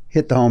in,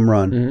 hit the home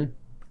run,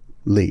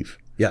 leave.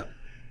 Yeah.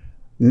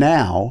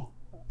 Now,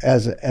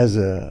 as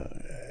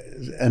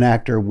an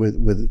actor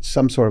with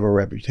some sort of a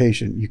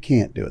reputation, you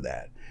can't do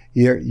that.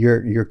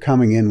 You're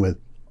coming in with,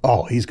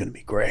 oh, he's going to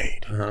be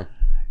great.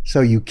 So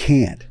you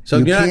can't. So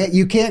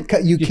you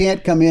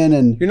can't come in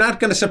and you're not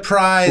going to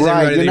surprise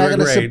everybody. You're that not going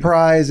to great.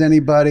 surprise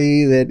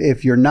anybody that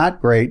if you're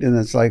not great, and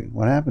it's like,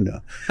 what happened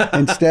to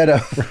him?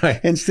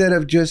 Instead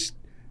of just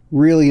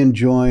really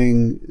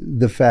enjoying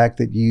the fact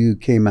that you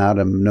came out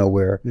of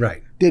nowhere,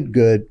 did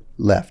good,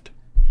 left.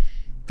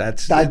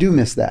 I do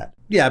miss that.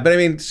 Yeah, but I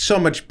mean, so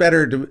much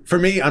better for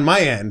me on my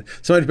end.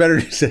 So much better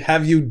to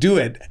have you do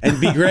it and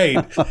be great,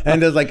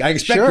 and it's like I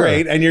expect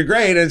great, and you're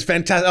great, and it's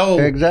fantastic. Oh,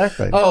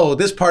 exactly. Oh,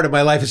 this part of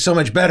my life is so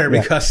much better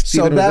because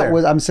Stephen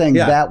was I'm saying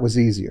that was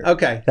easier.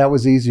 Okay, that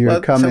was easier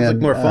to come in like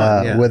more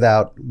fun,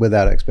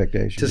 without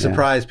expectation to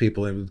surprise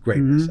people with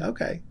greatness.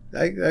 Okay,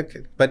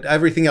 but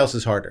everything else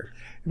is harder.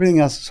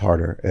 Everything else is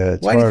harder.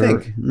 Why do you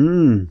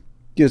think?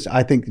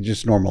 I think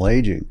just normal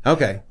aging.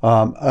 Okay.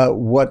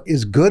 What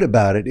is good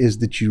about it is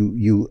that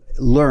you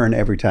learn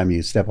every time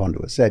you step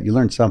onto a set. You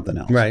learn something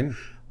else. Right.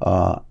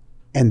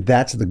 And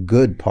that's the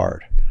good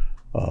part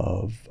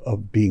of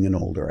being an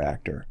older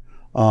actor.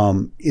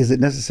 Is it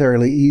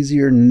necessarily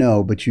easier?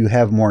 No, but you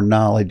have more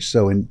knowledge.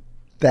 So in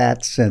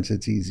that sense,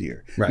 it's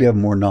easier. Right. You have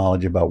more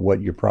knowledge about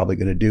what you're probably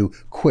going to do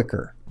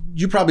quicker.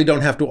 You probably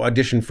don't have to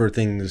audition for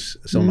things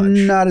so much.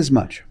 Not as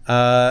much.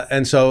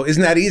 And so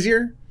isn't that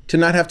easier? To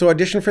not have to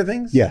audition for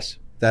things? Yes.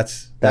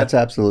 That's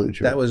absolutely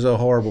true. That was a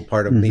horrible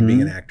part of me being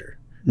an actor,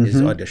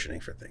 is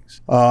auditioning for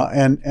things.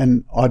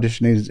 And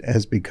auditioning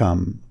has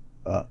become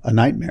a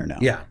nightmare now.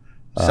 Yeah,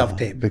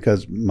 self-tape.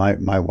 Because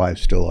my wife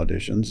still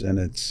auditions, and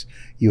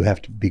you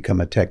have to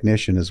become a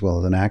technician as well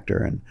as an actor,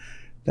 and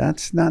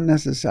that's not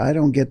necessary. I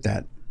don't get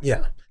that.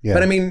 Yeah.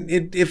 But I mean,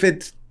 if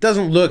it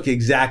doesn't look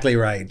exactly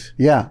right.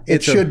 Yeah,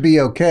 it should be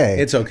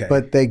okay. It's okay.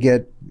 But they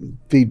get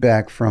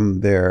feedback from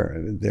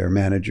their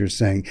managers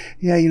saying,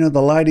 yeah,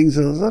 the lighting's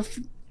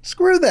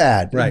screw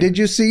that. Right. Did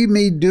you see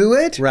me do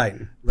it? Right.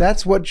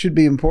 That's what should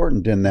be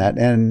important in that.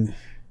 And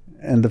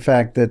the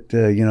fact that,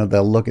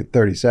 they'll look at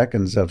 30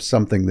 seconds of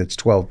something that's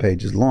 12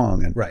 pages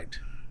long and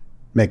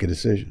make a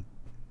decision.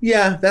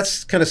 Yeah,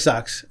 that's kind of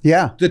sucks.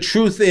 Yeah. The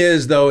truth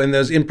is, though, in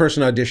those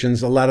in-person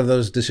auditions, a lot of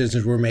those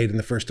decisions were made in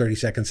the first 30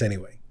 seconds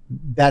anyway.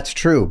 That's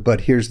true,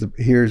 but here's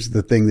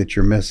the thing that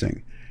you're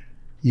missing.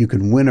 You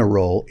can win a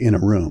role in a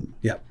room.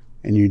 Yep.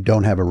 And you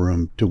don't have a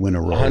room to win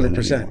a role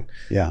 100%.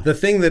 Yeah. The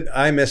thing that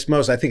I miss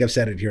most, I think I've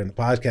said it here in the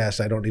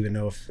podcast. I don't even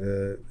know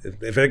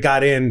if it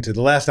got into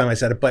the last time I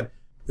said it, but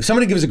if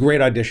somebody gives a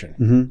great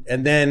audition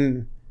and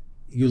then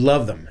you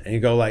love them and you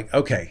go like,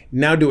 okay,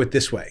 now do it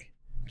this way,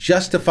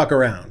 just to fuck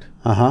around.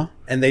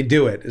 And they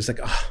do it. It's like,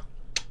 oh.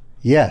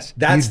 Yes,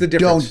 that's the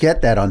difference. Don't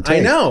get that on tape. I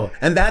know,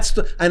 and that's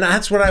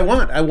what I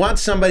want. I want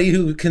somebody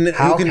who can.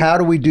 How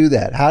do we do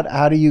that?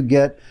 How do you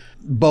get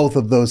both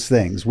of those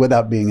things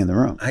without being in the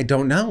room? I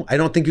don't know. I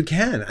don't think you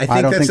can.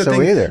 I don't think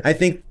so either. I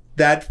think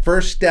that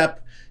first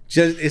step,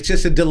 it's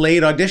just a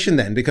delayed audition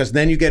then, because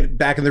then you get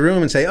back in the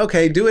room and say,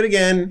 okay, do it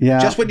again.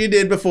 Yeah. Just what you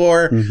did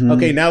before.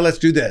 Okay, now let's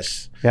do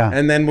this. Yeah.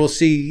 And then we'll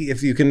see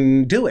if you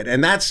can do it.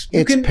 And it's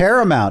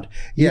paramount.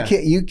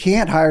 You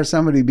can't hire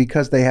somebody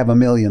because they have a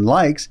million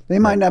likes. They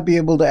might not be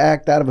able to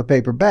act out of a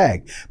paper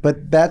bag.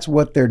 But that's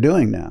what they're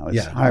doing now,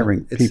 is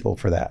hiring people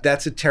for that.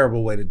 That's a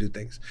terrible way to do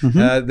things.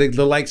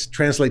 The likes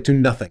translate to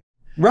nothing.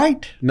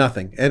 Right.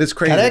 Nothing. And it's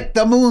crazy.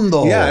 Correcto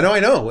mundo. Yeah, I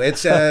know.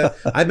 It's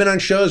I've been on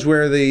shows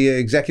where the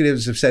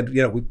executives have said,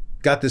 we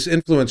got this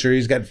influencer,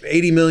 he's got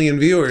 80 million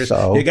viewers.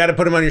 So? You got to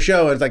put him on your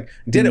show. It's like,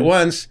 did it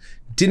once,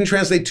 didn't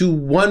translate to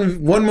one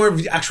more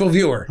actual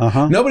viewer.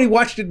 Nobody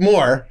watched it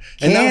more.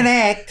 Can't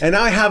act. And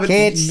now I have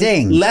Can't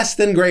sing. less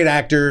than great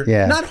actor.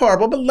 Yeah. Not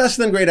horrible, but less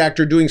than great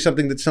actor doing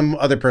something that some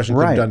other person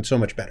could have done so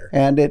much better.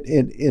 And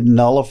it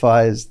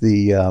nullifies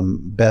the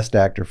best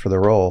actor for the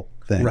role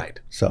thing. Right.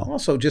 So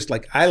also, just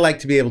like I like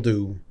to be able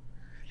to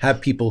have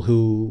people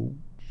who,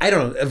 I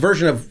don't know, a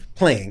version of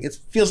playing. It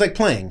feels like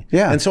playing.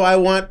 Yeah. And so I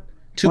want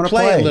to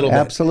play a little bit.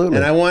 Absolutely.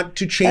 And I want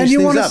to change and you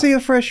things want to up. see a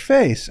fresh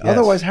face. Yes.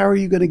 Otherwise, how are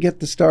you going to get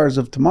the stars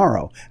of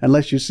tomorrow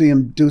unless you see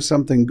them do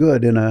something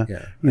good in a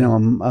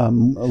a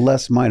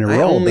less minor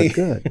role, but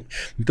good.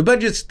 The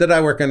budgets that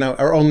I work on now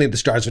are only the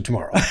stars of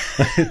tomorrow.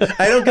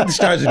 I don't get the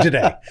stars of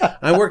today.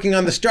 I'm working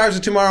on the stars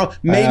of tomorrow,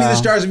 maybe the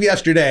stars of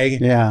yesterday,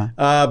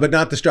 but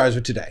not the stars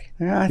of today.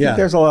 Yeah, I think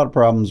there's a lot of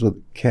problems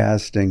with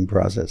casting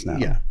process now.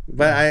 Yeah,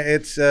 but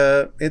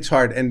it's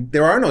hard, and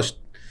there are no.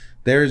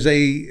 There's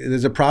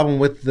a problem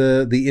with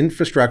the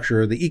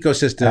infrastructure, the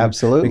ecosystem.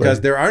 Absolutely, because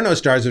there are no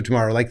stars of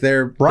tomorrow. Like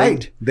they're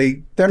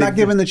not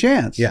given the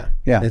chance. Yeah.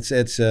 It's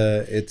in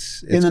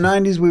the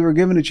 '90s we were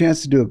given a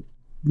chance to do a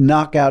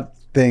knockout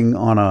thing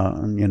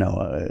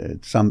on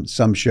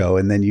some show,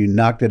 and then you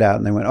knocked it out,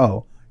 and they went,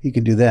 oh, he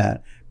could do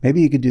that.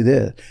 Maybe he could do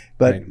this,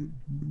 but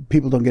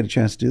people don't get a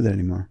chance to do that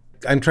anymore.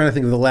 I'm trying to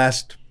think of the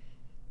last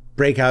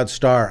breakout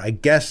star. I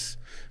guess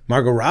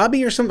Margot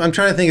Robbie or something. I'm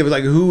trying to think of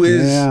like who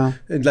is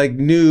like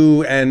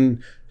new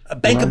and a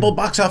bankable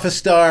box office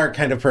star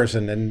kind of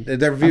person. And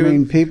they're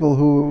viewing. People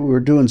who were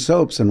doing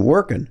soaps and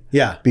working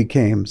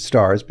became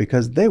stars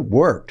because they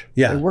worked.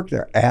 Yeah. They worked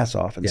their ass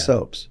off in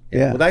soaps.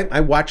 Yeah. Well,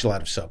 I watch a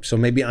lot of soaps, so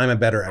maybe I'm a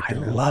better actor. I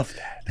love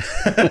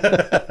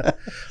that.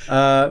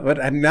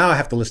 But now I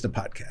have to listen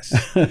to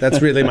podcasts.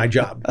 That's really my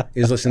job,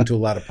 is listen to a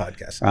lot of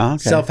podcasts. Okay.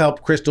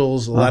 Self-help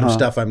crystals, a lot of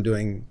stuff I'm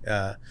doing.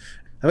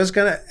 I was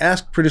going to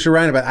ask producer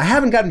Ryan about, I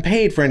haven't gotten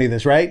paid for any of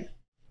this, right?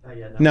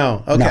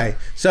 No. Okay. No.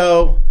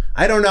 So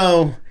I don't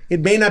know. It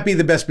may not be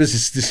the best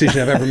business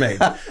decision I've ever made.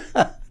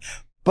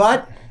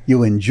 But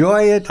you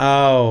enjoy it.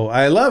 Oh,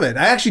 I love it.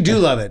 I actually do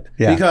love it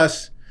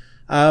because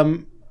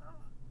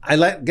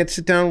I get to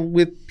sit down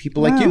with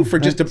people like you for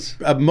just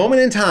a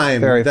moment in time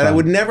that I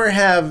would never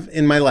have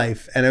in my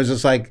life. And I was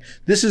just like,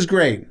 this is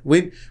great.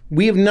 We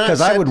have not.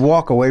 Because I would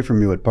walk away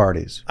from you at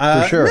parties,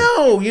 for sure.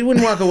 No, you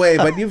wouldn't walk away,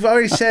 but you've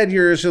already said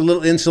you're a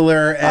little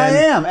insular. And, I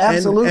am,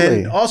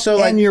 absolutely. And also,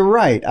 like, and you're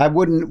right. I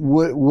wouldn't,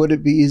 would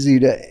it be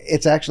easy to,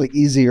 it's actually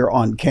easier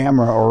on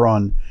camera or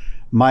on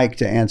mic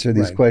to answer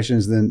these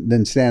questions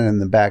than standing in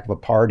the back of a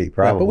party,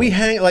 probably. But we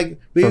hang, like,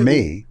 for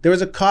me. There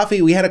was a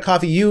coffee, we had a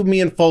coffee, you, me,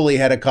 and Foley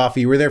had a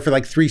coffee. We were there for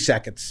like 3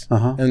 seconds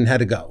and had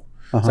to go.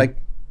 It's like,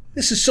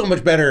 this is so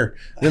much better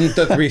than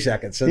the 3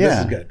 seconds. So this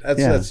is good.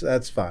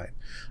 That's fine.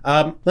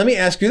 Let me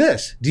ask you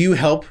this. Do you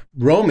help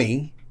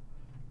Romy,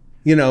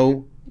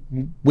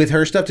 with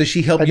her stuff? Does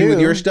she help you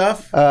with your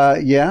stuff?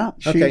 Yeah.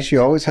 She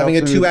always helps. Having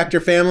a 2-actor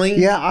family?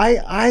 Yeah,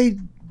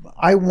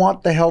 I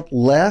want the help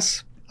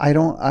less. I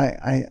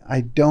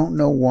don't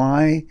know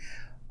why.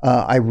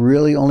 I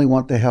really only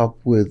want the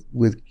help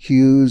with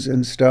cues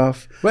and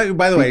stuff. Right.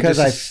 By the way,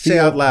 just say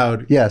out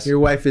loud. Yes. Your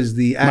wife is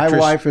the actress. My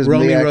wife is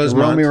Romy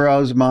Rosemont. Romy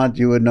Rosemont.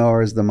 You would know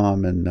her as the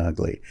mom in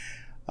Glee.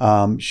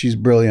 She's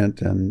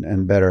brilliant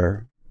and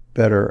better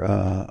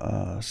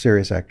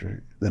serious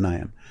actor than I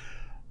am.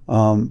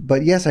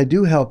 But yes, I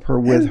do help her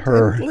with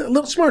her. A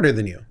little smarter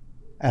than you.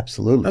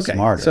 Absolutely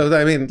smarter. So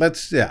I mean,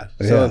 let's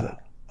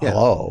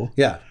Hello.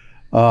 Yeah.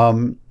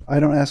 I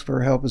don't ask for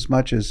her help as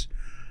much as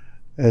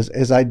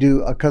I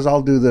do, because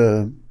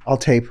I'll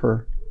tape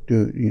her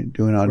do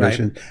an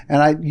audition,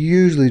 and I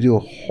usually do a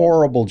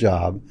horrible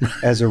job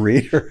as a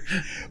reader,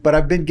 but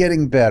I've been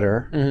getting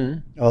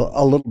better,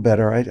 a little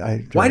better.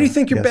 Why do you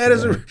think you're bad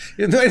as a?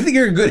 Why do you think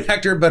you're a good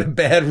actor but a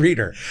bad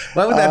reader?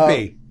 Why would that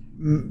be?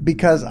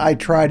 Because I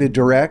try to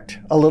direct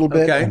a little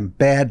bit. I'm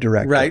bad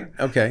director. Right.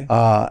 Okay.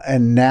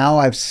 And now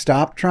I've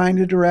stopped trying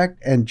to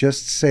direct and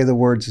just say the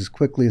words as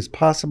quickly as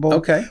possible.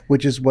 Okay.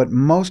 Which is what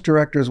most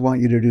directors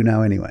want you to do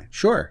now anyway.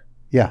 Sure.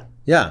 Yeah.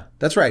 Yeah,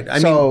 that's right. I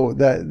mean,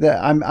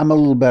 I'm a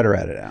little better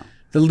at it now.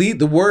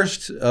 The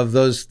worst of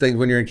those things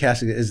when you're in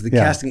casting is the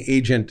casting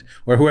agent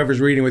or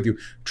whoever's reading with you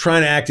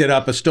trying to act it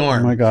up a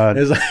storm. Oh my God.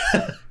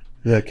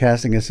 The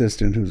casting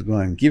assistant who's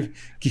going,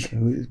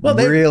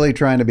 really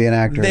trying to be an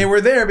actor. They were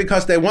there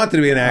because they wanted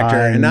to be an actor,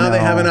 and now they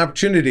have an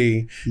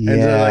opportunity. Yeah,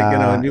 and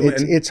they're like,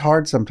 it's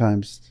hard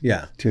sometimes.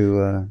 Yeah,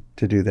 to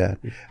do that.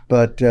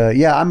 But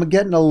I'm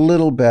getting a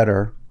little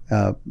better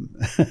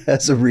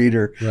as a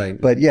reader. Right.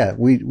 But yeah,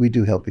 we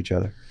do help each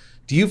other.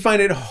 Do you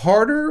find it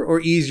harder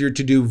or easier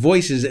to do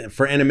voices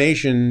for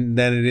animation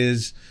than it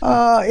is?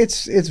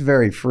 It's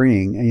very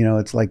freeing.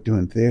 It's like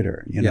doing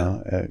theater,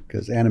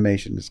 because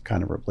animation has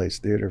kind of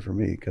replaced theater for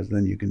me, because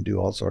then you can do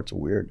all sorts of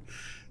weird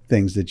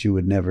things that you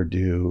would never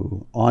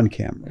do on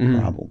camera,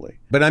 probably.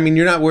 But I mean,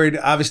 you're not worried,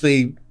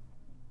 obviously,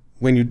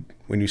 when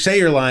when you say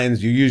your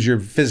lines, you use your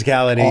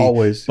physicality.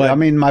 Always. But I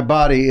mean, my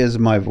body is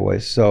my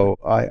voice, so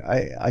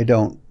I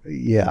don't.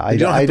 Yeah, I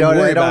don't have to don't.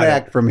 worry I don't about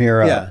act it. from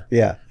here Yeah. up.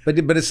 Yeah.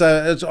 But it's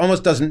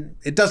almost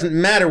doesn't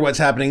matter what's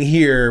happening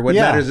here. What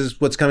matters is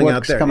what's coming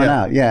out there. Coming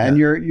out, yeah. And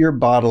you're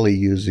bodily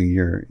using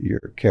your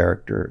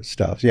character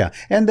stuff, yeah.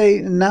 And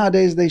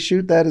nowadays they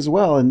shoot that as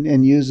well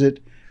and use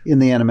it in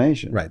the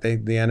animation. Right. The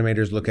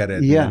animators look at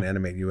it Yeah. and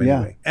animate you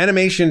anyway.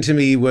 Animation to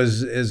me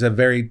is a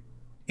very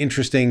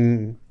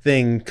interesting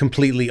thing,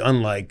 completely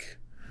unlike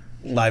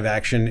live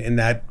action in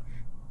that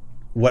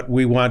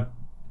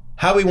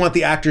how we want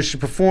the actors to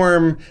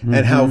perform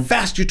and how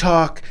fast you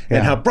talk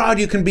and how broad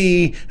you can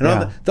be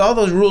and all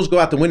those rules go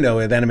out the window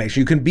with animation.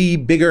 You can be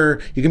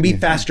bigger, you can be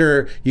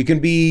faster, you can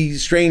be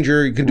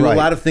stranger, you can do a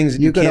lot of things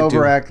that you can't do. You can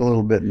overact a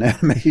little bit in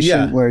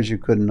animation, whereas you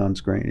couldn't on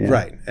screen. Yeah.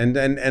 Right.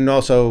 And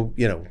also,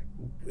 you know,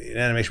 in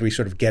animation we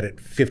sort of get it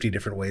 50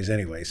 different ways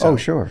anyway. So, oh,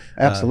 sure.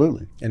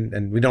 Absolutely.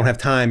 And we don't have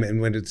time,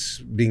 and when it's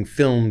being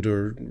filmed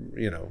or,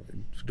 you know,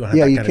 don't have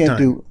that you kind can't of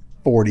time. do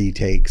 40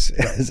 takes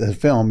as a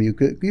film. You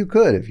could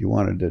if you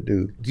wanted to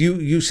do.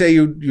 You say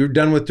you're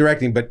done with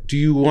directing, but do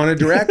you want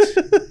to direct?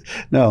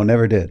 No,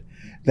 never did.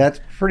 That's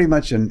pretty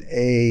much an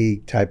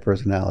A-type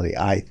personality,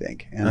 I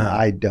think, and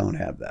I don't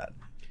have that.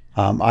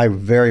 I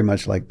very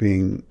much like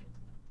being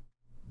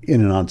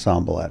in an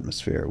ensemble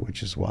atmosphere,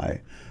 which is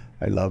why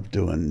I love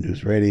doing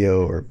news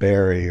radio or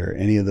Barry or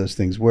any of those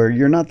things where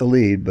you're not the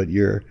lead, but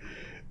you're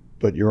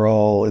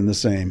all in the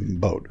same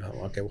boat.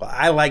 Oh, okay. Well,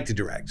 I like to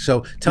direct.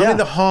 So tell me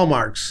the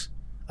hallmarks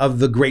of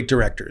the great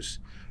directors.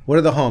 What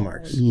are the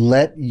hallmarks?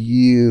 Let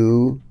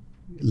me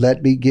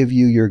give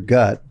you your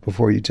gut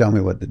before you tell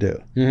me what to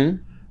do. Mm-hmm.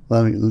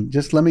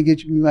 Let me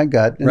get you my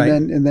gut,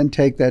 and then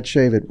take that,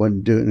 shave it,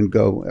 do it, and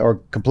go,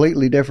 or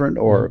completely different,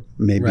 or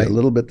maybe a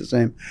little bit the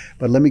same.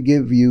 But let me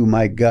give you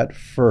my gut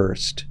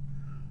first,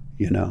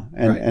 you know,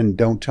 and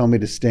don't tell me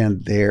to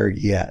stand there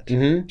yet.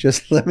 Mm-hmm.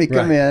 Just let me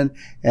come in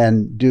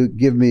and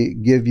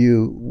give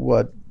you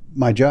what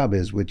my job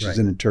is, which is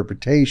an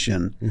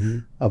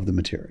interpretation of the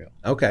material.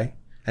 Okay.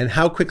 And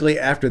how quickly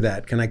after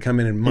that can I come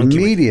in and monkey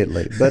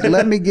immediately? But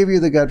let me give you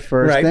the gut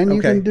first, then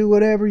you can do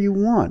whatever you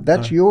want.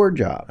 That's your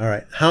job. All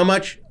right. How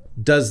much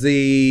does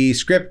the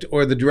script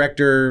or the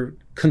director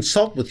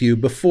consult with you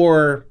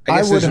before?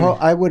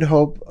 I would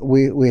hope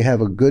we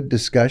have a good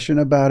discussion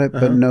about it,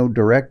 but no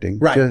directing.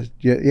 Right.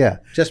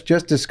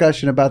 Just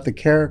discussion about the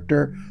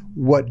character,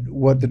 what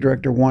the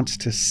director wants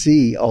to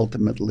see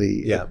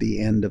ultimately at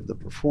the end of the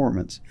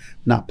performance.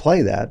 Not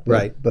play that,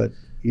 but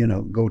you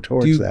know, go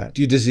towards that.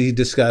 Does he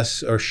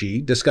discuss, or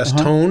she discuss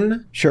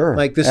tone? Sure.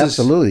 Like this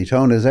absolutely.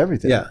 Tone is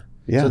everything. Yeah.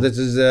 Yeah. So this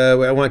is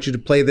I want you to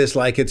play this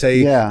like it's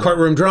a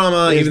courtroom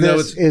drama,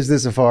 Is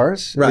this a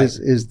farce? Right.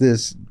 Is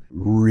this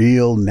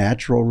real,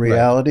 natural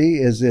reality?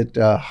 Right. Is it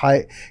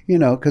high? You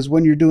know, because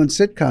when you're doing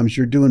sitcoms,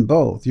 you're doing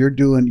both. You're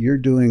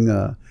doing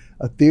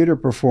a theater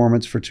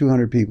performance for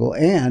 200 people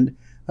and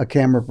a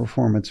camera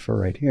performance for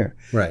right here.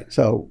 Right.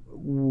 So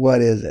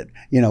what is it?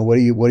 You know, what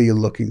are you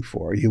looking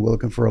for? Are you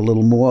looking for a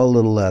little more, a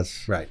little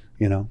less? Right.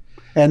 You know,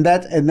 and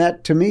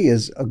that to me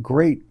is a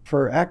great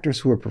for actors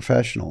who are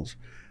professionals.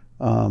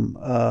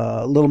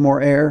 A little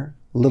more air,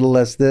 a little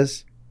less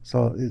this.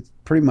 So it's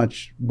pretty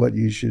much what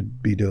you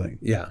should be doing.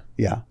 Yeah.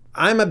 Yeah.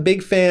 I'm a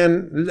big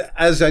fan,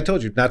 as I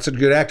told you, not such a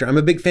good actor. I'm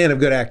a big fan of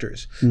good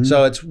actors. Mm-hmm.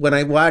 So it's when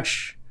I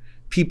watch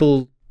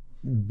people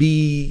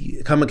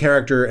become a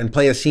character and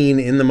play a scene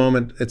in the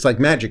moment, it's like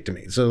magic to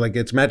me. So like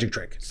it's magic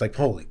trick. It's like,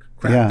 holy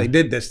crap, they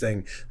did this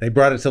thing. They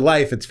brought it to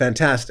life. It's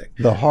fantastic.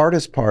 The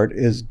hardest part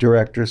is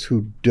directors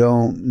who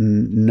don't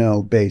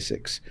know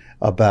basics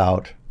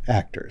about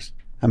actors.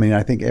 I mean,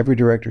 I think every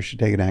director should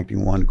take an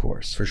acting 1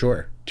 course. For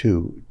sure.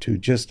 To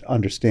just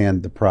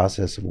understand the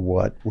process of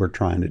what we're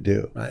trying to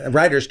do.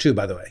 Writers too,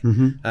 by the way.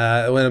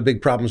 Mm-hmm. One of the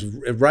big problems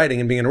with writing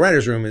and being in a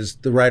writer's room is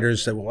the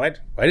writers say, well,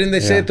 why didn't they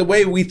say it the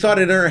way we thought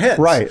it in our heads?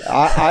 Right.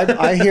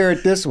 I hear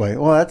it this way.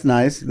 Well, that's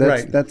nice.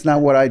 That's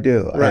not what I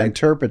do. Right. I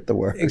interpret the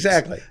words.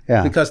 Exactly.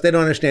 Yeah. Because they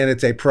don't understand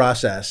it's a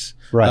process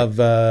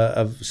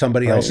of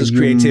somebody else's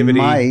creativity.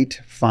 You might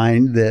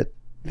find that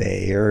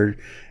they are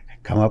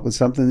come up with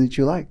something that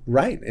you like.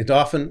 Right. It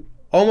often,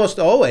 almost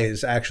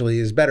always, actually,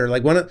 is better.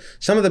 Like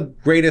some of the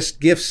greatest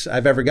gifts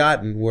I've ever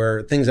gotten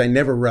were things I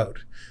never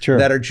wrote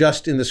that are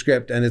just in the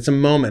script, and it's a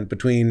moment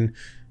between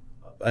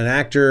an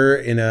actor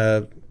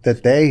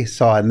that they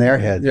saw in their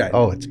head. Right.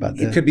 Oh, it's about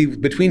this. It could be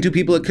between 2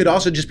 people. It could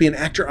also just be an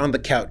actor on the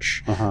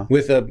couch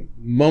with a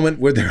moment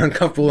where they're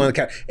uncomfortable on the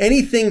couch.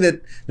 Anything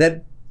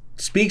that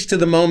speaks to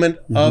the moment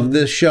of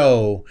the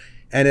show,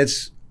 and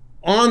it's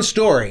on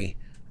story,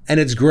 and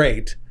it's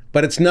great.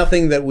 But it's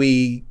nothing that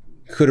we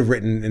could have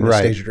written in a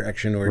stage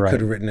direction or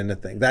could have written in a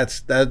thing.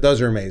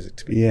 Those are amazing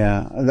to me.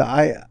 Yeah.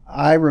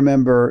 I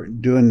remember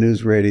doing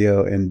news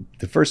radio, and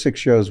the first 6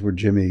 shows were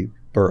Jimmy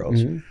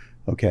Burrows.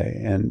 Mm-hmm. Okay.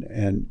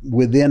 And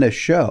within a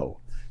show,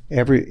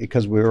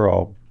 because we were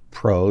all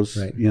pros,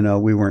 you know,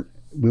 we weren't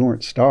we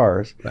weren't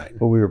stars, Right.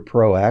 but we were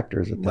pro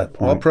actors at that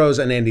point. All pros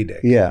and Andy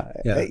Dick. Yeah.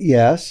 Yeah.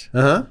 Yes.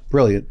 Uh-huh.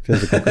 Brilliant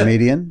physical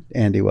comedian.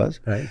 Andy was.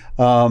 Right.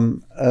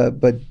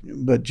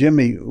 But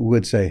Jimmy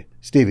would say,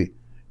 Stevie,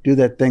 do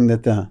that thing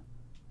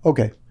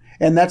okay.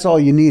 And that's all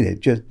you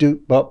needed. Just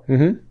do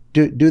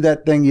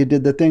that thing. You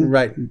did the thing.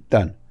 Right.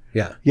 Done.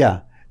 Yeah.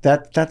 Yeah.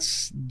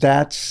 That's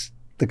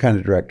the kind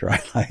of director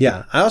I like.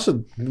 Yeah. I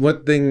also,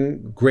 one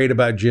thing great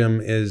about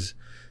Jim is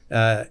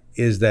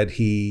that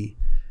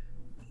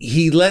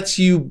he lets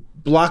you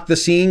block the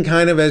scene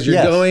kind of as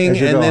you're going.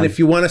 Then if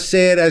you want to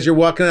say it as you're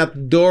walking out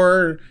the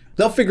door,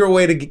 they'll figure a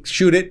way to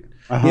shoot it,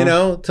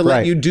 to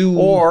let you do.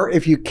 Or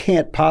if you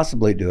can't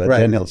possibly do it,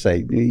 then he'll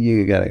say,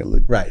 you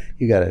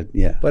gotta,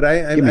 yeah.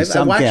 But give me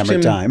some watched camera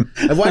him, time.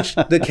 I watched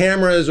the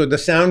cameras or the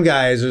sound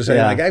guys are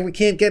saying we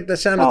can't get the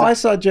sound. Oh, I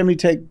saw Jimmy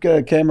take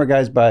camera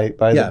guys by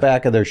the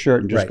back of their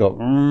shirt and just go,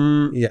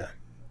 Yeah.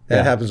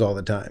 That happens all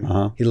the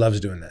time. He loves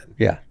doing that.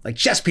 Yeah. Like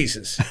chess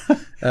pieces.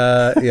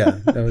 No,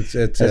 it's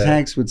as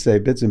Hanks would say,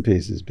 bits and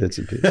pieces.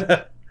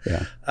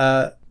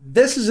 Yeah.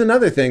 This is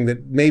another thing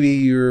that maybe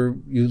you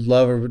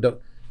love or don't.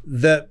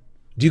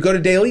 Do you go to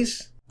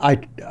dailies? I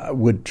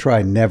would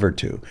try never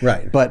to.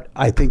 Right. But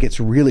I think it's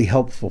really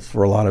helpful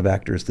for a lot of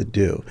actors that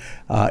do.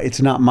 It's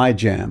not my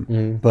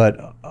jam,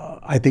 but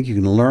I think you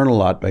can learn a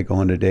lot by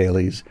going to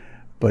dailies,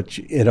 but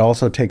it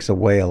also takes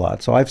away a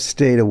lot. So I've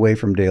stayed away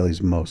from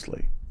dailies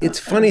mostly. It's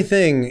a funny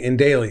thing in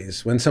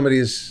dailies when somebody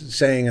is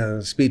saying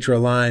a speech or a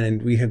line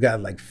and we have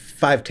got like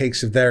 5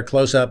 takes of their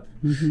close up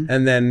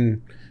and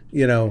then,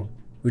 we're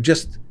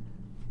just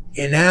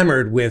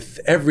enamored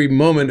with every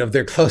moment of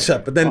their close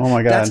up. But then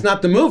that's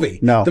not the movie.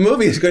 No. The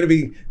movie is going to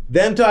be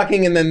them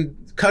talking and then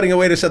cutting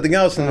away to something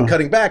else and then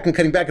cutting back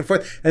and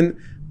forth.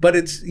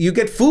 But you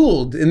get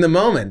fooled in the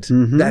moment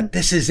that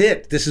this is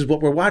it. This is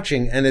what we're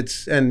watching. And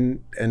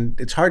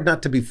it's hard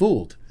not to be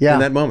fooled in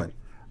that moment.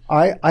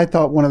 I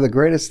thought one of the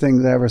greatest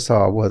things I ever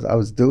saw was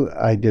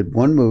I did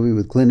one movie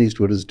with Clint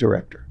Eastwood as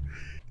director.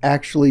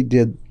 Actually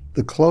did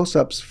the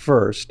close-ups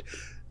first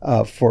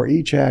for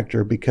each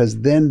actor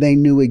because then they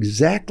knew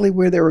exactly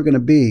where they were going to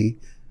be,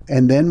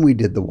 and then we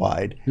did the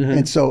wide.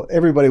 And so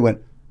everybody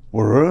went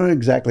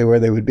exactly where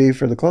they would be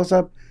for the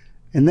close-up,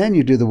 and then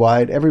you do the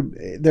wide. You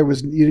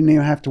didn't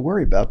even have to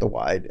worry about the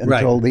wide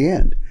until the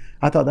end.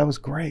 I thought that was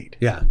great.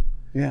 Yeah.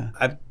 Yeah.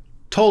 I'm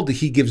told that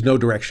he gives no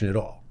direction at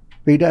all.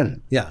 But he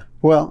doesn't. Yeah.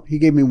 Well, he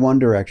gave me one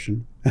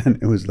direction,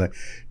 and it was like,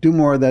 do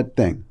more of that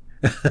thing.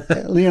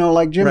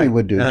 Like Jimmy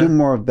would do. Do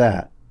more of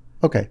that.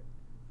 Okay.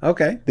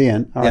 The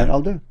end. All right,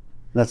 I'll do.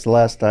 That's the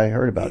last I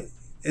heard about it.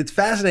 It's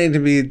fascinating to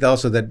me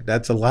also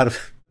that's a lot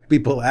of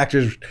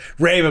actors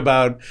rave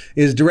about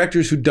is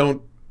directors who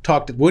don't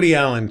talk to Woody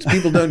Allen.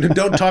 People who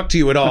don't talk to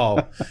you at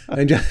all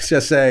and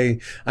just say,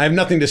 I have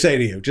nothing to say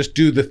to you. Just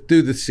do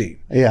the scene.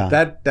 Yeah.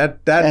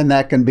 And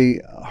that can be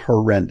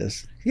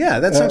horrendous. Yeah,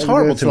 that sounds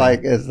horrible to me.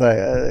 It's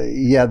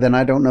like, then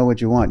I don't know what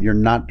you want. You're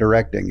not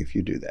directing if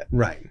you do that.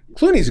 Right.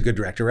 Clooney's a good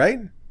director, right?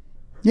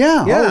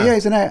 Yeah. Oh, yeah.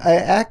 He's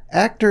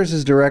actors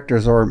as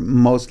directors are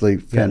mostly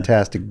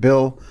fantastic.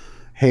 Bill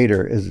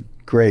Hader is a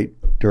great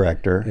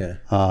director,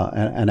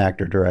 an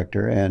actor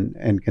director,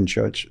 and can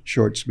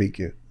short speak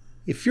you.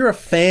 If you're a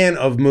fan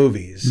of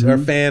movies or a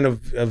fan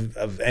of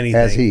anything,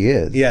 as he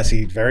is, yes,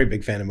 he's a very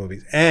big fan of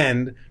movies,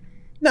 and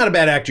not a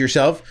bad actor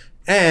yourself,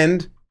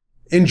 and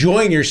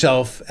enjoying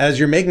yourself as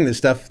you're making this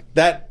stuff,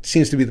 that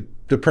seems to be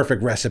the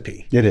perfect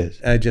recipe. It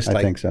is. I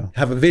think so.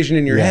 Have a vision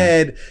in your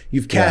head,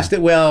 you've cast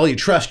it well, you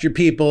trust your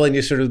people, and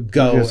you sort of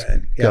go.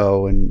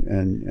 Go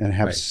and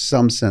have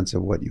some sense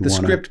of what you want. The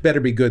script better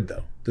be good,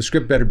 though. The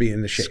script better be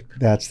in the shape.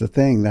 That's the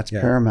thing. That's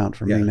paramount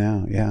for me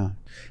now. Yeah.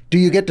 Do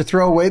you get to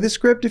throw away the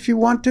script if you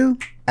want to?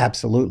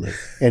 Absolutely.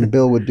 And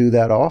Bill would do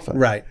that often.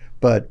 Right.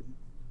 But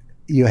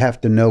you have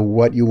to know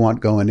what you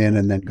want going in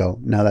and then go,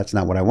 no, that's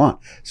not what I want.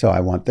 So I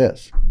want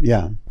this.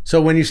 Yeah.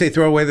 So when you say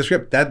throw away the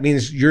script, that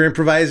means you're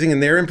improvising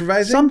and they're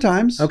improvising?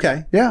 Sometimes.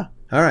 Okay. Yeah.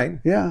 All right.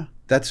 Yeah.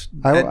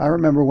 I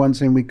remember one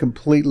scene we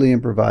completely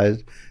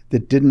improvised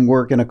that didn't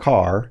work in a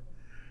car.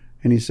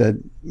 And he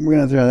said, we're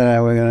going to throw that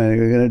out. We're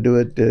going to do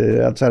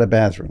it outside a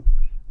bathroom.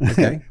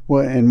 Okay.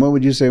 And what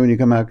would you say when you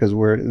come out? Because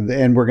we're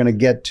going to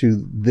get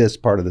to this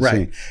part of the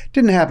scene.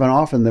 Didn't happen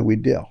often that we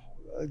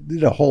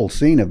did a whole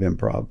scene of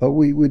improv, but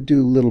we would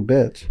do little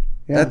bits.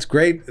 Yeah. That's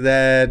great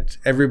that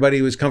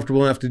everybody was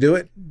comfortable enough to do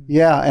it.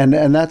 Yeah,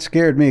 and that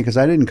scared me because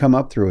I didn't come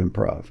up through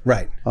improv.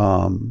 Right.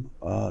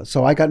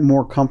 So I got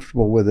more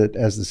comfortable with it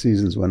as the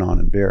seasons went on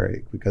in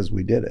Barry because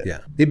we did it. Yeah.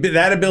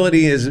 That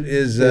ability is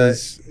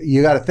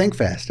you got to think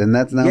fast, and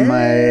that's not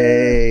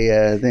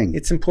my thing.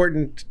 It's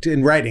important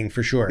in writing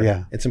for sure.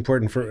 Yeah. It's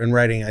important in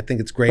writing. I think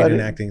it's great in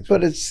acting.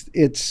 But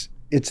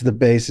it's the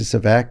basis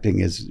of acting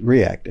is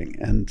reacting,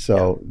 and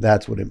so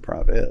that's what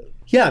improv is.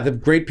 Yeah, the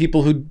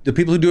people who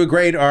do it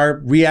great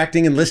are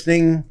reacting and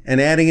listening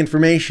and adding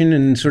information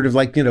and sort of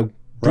like,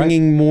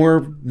 bringing more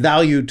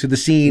value to the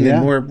scene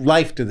and more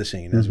life to the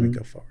scene as we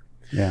go forward.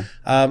 Yeah.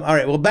 All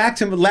right. Well, back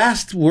to the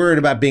last word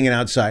about being an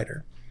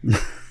outsider.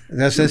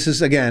 This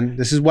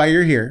is why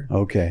you're here.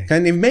 Okay.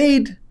 And they've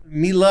made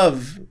me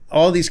love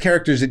all these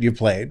characters that you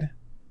played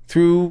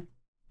through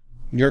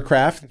your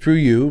craft, through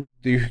you.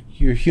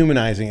 You're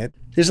humanizing it.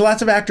 There's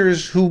lots of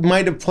actors who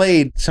might have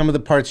played some of the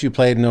parts you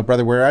played in Oh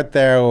Brother, Where Art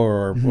Thou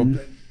or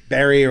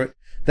Barry,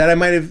 that I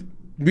might have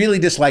really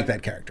disliked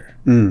that character.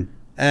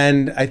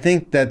 And I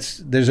think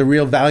there's a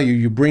real value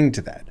you bring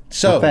to that.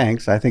 So well,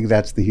 thanks. I think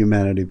that's the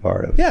humanity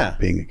part of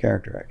being a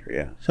character actor.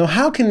 Yeah. So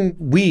how can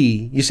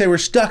you say we're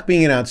stuck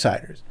being an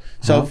outsiders.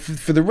 So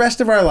for the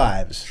rest of our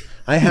lives,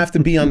 I have to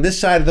be on this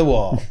side of the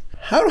wall.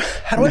 How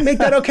do I make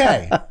that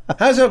okay?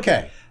 How's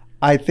okay?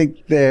 I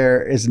think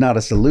there is not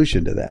a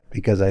solution to that,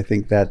 because I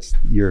think that's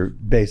your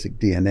basic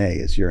DNA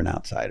is you're an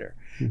outsider.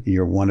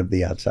 You're one of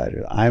the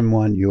outsiders. I'm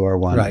one, you are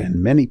one, and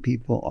many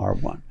people are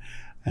one.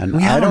 And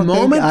we have a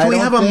moment? Can we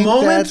have a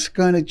moment? That's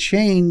going to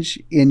change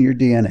in your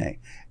DNA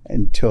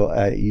until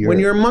when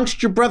you're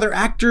amongst your brother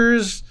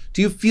actors,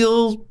 do you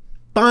feel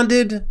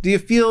bonded? Do you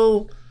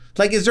feel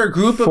like, is there a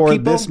group of people? For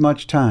this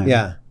much time.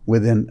 Yeah.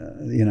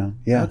 Within,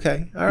 yeah.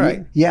 Okay, all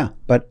right. Yeah,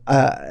 but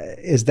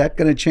is that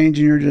going to change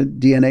in your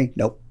DNA?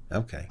 Nope.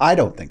 Okay. I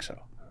don't think so.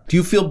 Do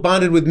you feel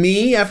bonded with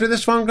me after this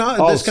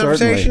this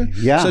conversation?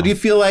 Certainly. Yeah. So do you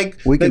feel like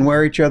we can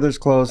wear each other's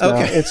clothes now?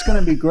 It's going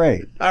to be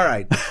great. All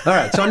right.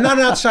 So I'm not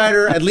an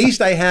outsider. At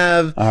least I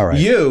have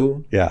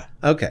you. Yeah.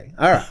 Okay.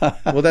 All right.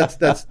 Well,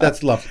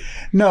 that's lovely.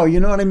 No, you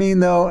know what I mean,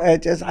 though.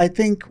 I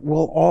think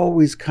we'll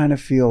always kind of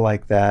feel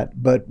like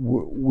that, but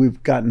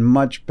we've gotten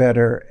much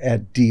better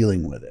at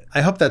dealing with it.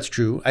 I hope that's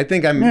true. I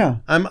think I'm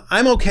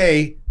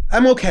okay.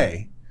 I'm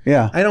okay.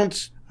 Yeah.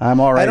 I'm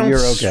all right. You're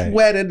okay. I don't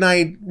sweat at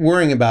night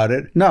worrying about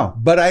it. No.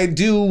 But I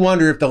do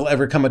wonder if there'll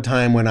ever come a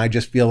time when I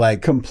just feel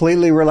like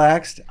completely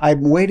relaxed.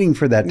 I'm waiting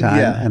for that time,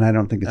 and I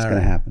don't think it's going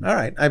to happen. All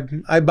right.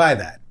 I buy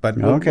that, but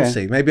we'll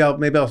see. Maybe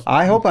I'll.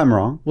 I hope I'm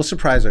wrong. We'll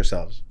surprise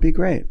ourselves. Be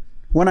great.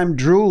 When I'm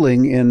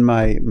drooling in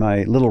my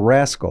little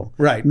rascal.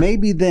 Right.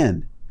 Maybe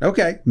then.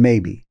 Okay.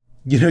 Maybe.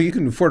 You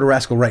can afford a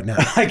rascal right now.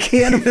 I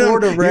can't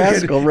afford a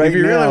rascal right now. If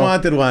you really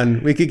wanted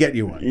one, we could get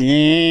you one.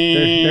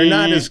 They're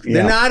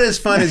not as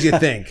fun as you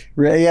think.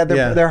 Yeah,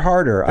 they're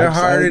harder. They're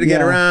harder to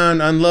get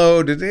around,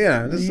 unload.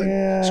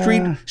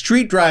 Like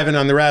street driving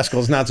on the rascal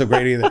is not so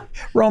great either.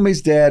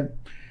 Romy's dad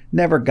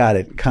never got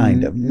it,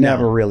 kind of.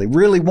 Never really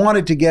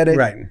wanted to get it.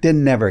 Right.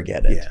 Didn't never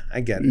get it. Yeah,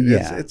 I get it.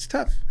 Yeah. It's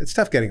tough. It's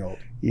tough getting old.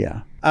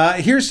 Yeah.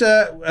 Here's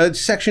a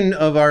section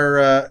of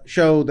our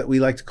show that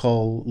we like to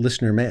call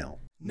Listener Mail.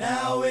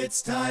 Now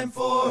it's time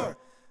for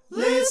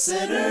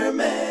Listener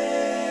Mail.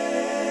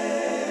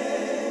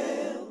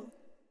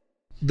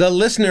 The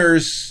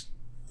listeners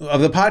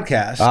of the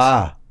podcast.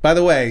 By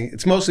the way,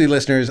 it's mostly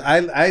listeners.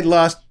 I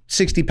lost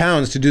 60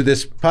 pounds to do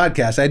this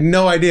podcast. I had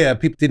no idea.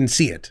 People didn't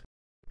see it.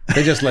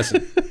 They just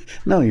listened.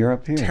 No, you're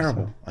up here.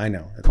 Terrible. So. I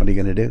know. What are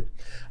you going to do?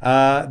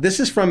 This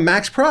is from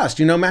Max Prost.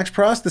 You know Max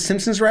Prost, the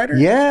Simpsons writer?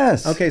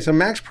 Yes. Okay, so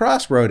Max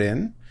Prost wrote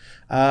in.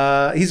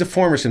 He's a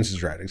former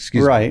Simpsons writer,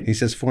 excuse me. He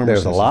says former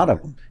There's Simpsons a lot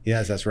of them.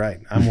 Yes, that's right.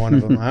 I'm one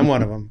of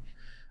them.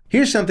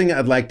 Here's something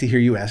I'd like to hear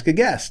you ask a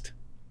guest.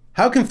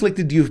 How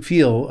conflicted do you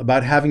feel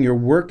about having your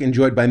work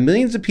enjoyed by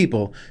millions of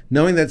people,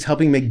 knowing that it's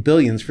helping make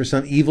billions for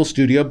some evil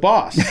studio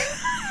boss?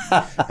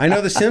 I know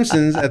at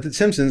The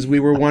Simpsons, we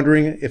were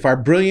wondering if our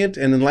brilliant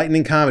and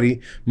enlightening comedy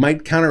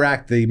might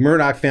counteract the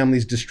Murdoch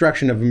family's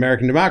destruction of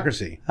American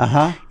democracy.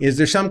 Is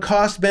there some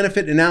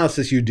cost-benefit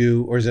analysis you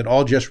do, or is it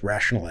all just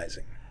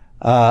rationalizing?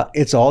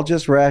 It's all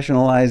just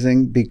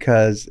rationalizing,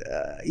 because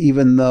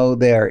even though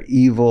they're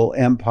evil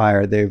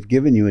empire, they've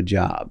given you a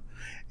job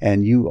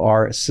and you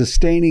are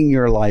sustaining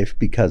your life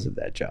because of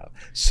that job.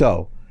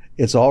 So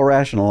it's all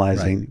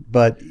rationalizing. Right.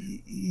 But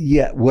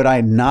yeah, would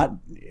I not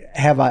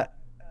have I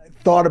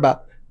thought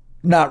about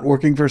not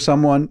working for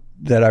someone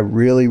that I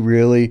really,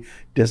 really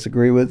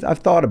disagree with? I've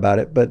thought about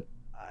it, but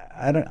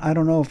I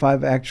don't know if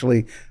I've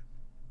actually,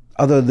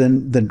 other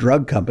than the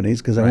drug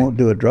companies, because I won't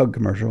do a drug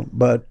commercial,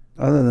 but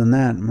other than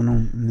that,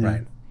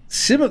 right.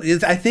 Similar,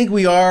 I think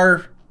we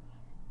are,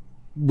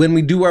 when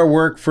we do our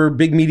work for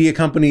big media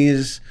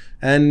companies,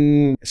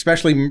 and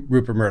especially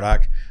Rupert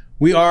Murdoch,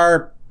 we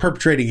are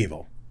perpetrating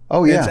evil.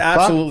 Oh yeah, it's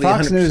absolutely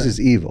Fox 100%. News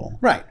is evil,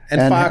 right? And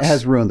Fox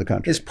has ruined the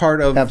country. Is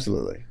part of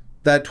absolutely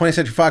that 20th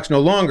Century Fox no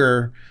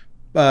longer.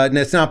 And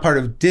it's not part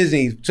of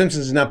Disney.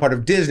 Simpsons is not part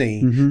of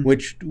Disney,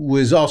 which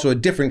was also a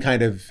different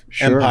kind of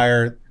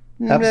empire.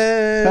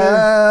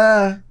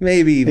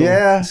 Maybe evil.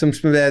 Yeah. Some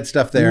bad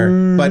stuff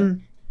there. But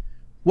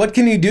what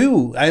can you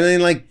do? I mean,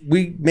 like,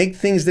 we make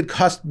things that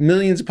cost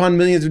millions upon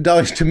millions of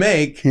dollars to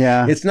make.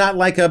 Yeah. It's not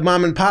like a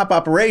mom and pop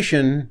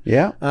operation.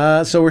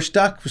 Yeah. So we're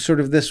stuck with sort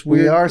of this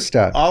weird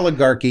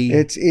oligarchy.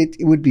 It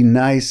would be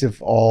nice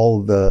if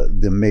all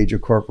the major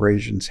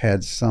corporations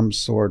had some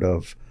sort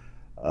of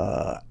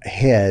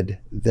head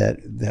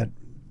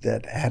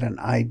that had an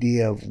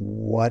idea of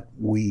what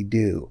we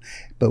do,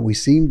 but we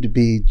seem to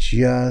be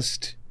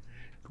just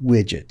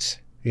widgets.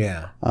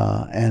 Yeah.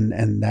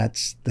 And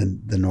that's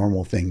the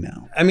normal thing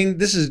now. I mean,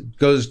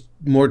 goes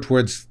more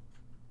towards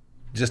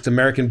just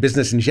American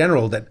business in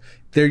general, that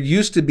there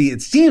used to be,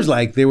 it seems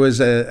like there was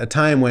a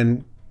time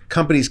when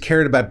companies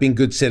cared about being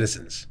good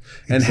citizens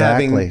and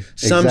having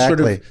Exactly. some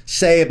sort of Exactly.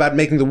 say about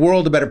making the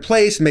world a better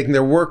place, making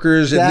their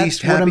workers at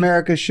least That's what happy.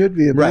 America should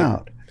be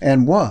about,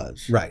 and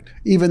was. Right.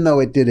 Even though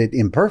it did it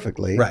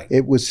imperfectly, Right.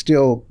 it was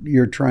still,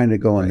 you're trying to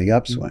go on the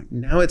upswing.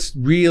 Now it's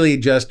really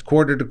just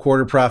quarter to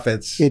quarter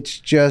profits. It's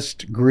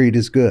just greed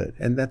is good.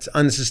 And that's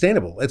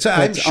unsustainable. I'm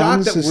That's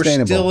shocked that we're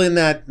unsustainable. still in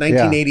that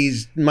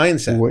 1980s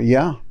mindset. Well,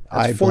 yeah.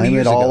 I 40 blame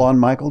years it all ago. on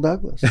Michael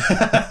Douglas.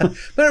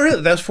 But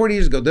really, that was 40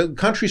 years ago. The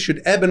country should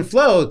ebb and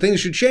flow. Things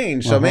should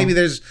change. So maybe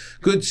there's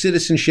good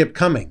citizenship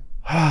coming.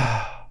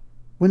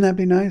 Wouldn't that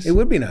be nice? It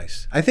would be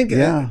nice. I think.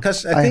 Yeah,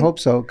 Because I hope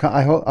so.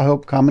 I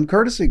hope common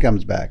courtesy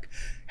comes back.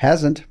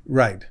 Hasn't.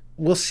 Right.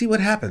 We'll see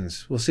what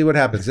happens. We'll see what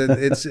happens.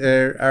 It's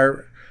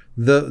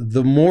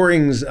the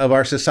moorings of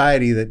our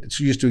society that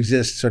used to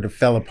exist sort of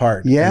fell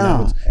apart.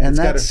 Yeah, and it's that's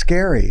gotta-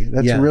 scary.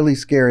 That's Yeah. really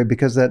scary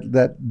because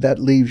that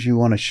leaves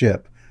you on a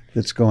ship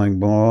that's going.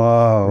 But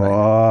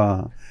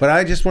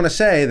I just want to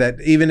say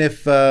that even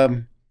if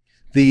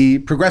the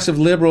progressive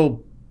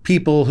liberal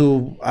people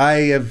who I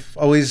have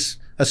always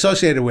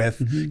associated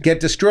with get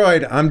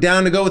destroyed, I'm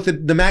down to go with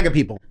the MAGA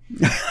people.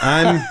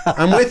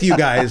 I'm with you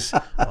guys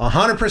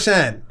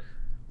 100%.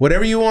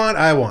 Whatever you want,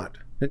 I want.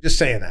 Just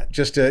saying that,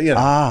 just to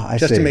I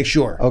just see. to make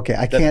sure. Okay,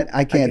 I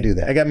can't do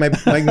that. I got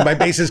my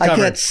bases I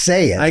covered. can't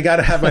say it. I got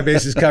to have my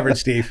bases covered,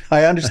 Steve.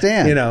 I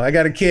understand. I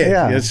got a kid.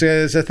 Yeah. It's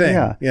a thing.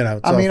 Yeah.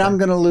 It's I all mean, fun. I'm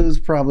going to lose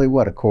probably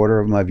a quarter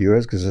of my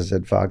viewers because I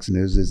said Fox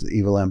News is the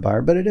evil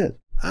empire, but it is.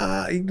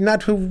 Not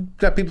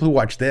people who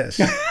watch this.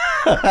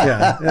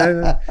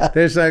 Yeah,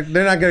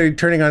 they're not going to be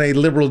turning on a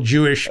liberal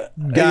Jewish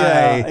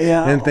guy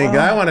and think,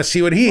 I want to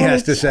see what he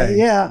has to say.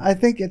 Yeah, I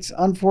think it's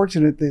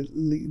unfortunate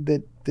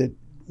that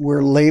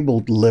we're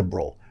labeled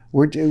liberal.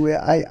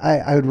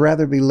 I would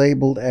rather be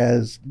labeled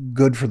as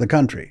good for the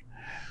country.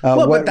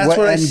 But that's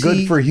what I and see.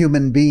 good for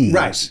human beings.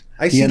 Right.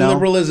 I see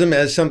liberalism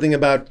as something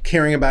about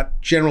caring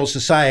about general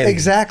society.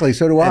 Exactly.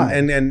 So do I.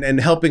 And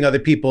helping other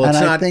people. It's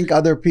and I not. think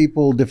other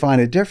people define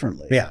it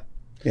differently. Yeah.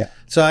 Yeah.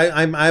 So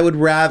I would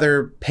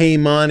rather pay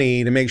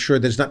money to make sure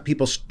there's not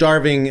people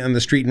starving on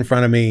the street in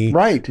front of me,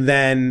 Right.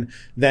 Than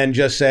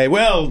just say,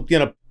 well,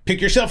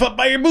 pick yourself up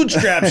by your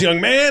bootstraps, young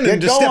man, and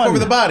just step going. over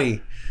the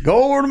body.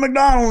 Go over to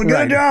McDonald's and get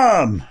Right. a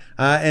job.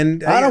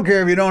 And I don't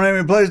care if you don't have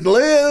any place to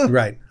live.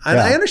 Right. And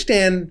Yeah. I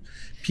understand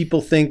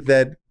people think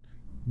that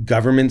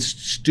government's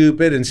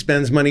stupid and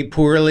spends money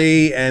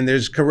poorly and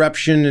there's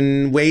corruption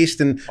and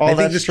waste, and I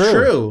think that's that's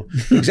true.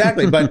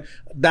 Exactly. But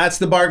that's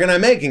the bargain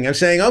I'm making. I'm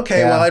saying, okay,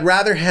 Yeah. well, I'd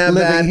rather have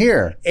Living that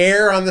here.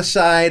 err on the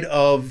side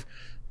of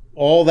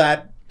all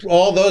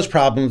those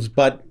problems,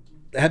 but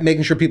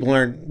making sure people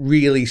aren't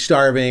really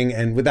starving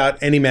and without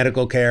any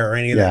medical care or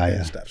any of that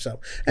kind of stuff. So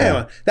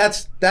anyway,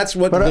 that's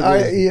what.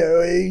 But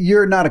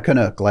you're not a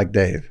Canuck like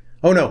Dave.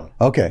 Oh no,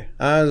 Okay.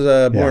 I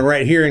was born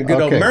right here in good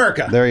old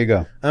America. There you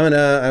go. I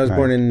was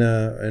born in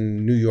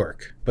New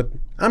York, but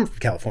I'm from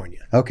California.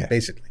 Okay.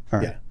 Basically. All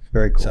right. Yeah.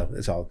 Very cool. So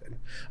it's all good.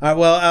 All right.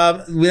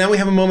 Well, now we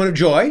have a moment of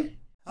joy.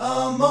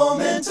 A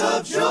moment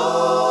of joy.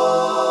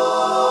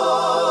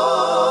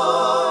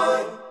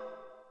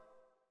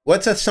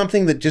 What's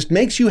something that just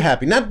makes you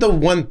happy? Not the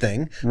one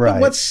thing, Right.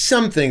 but what's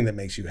something that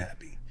makes you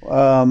happy? Maybe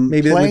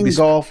that would Playing be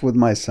golf with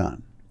my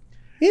son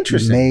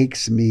interesting.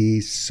 makes me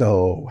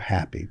so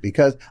happy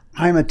because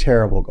I'm a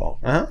terrible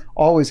golfer. Uh-huh.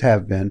 Always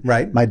have been.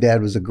 Right. My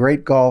dad was a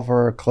great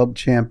golfer, a club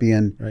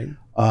champion. Right.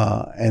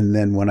 And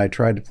then when I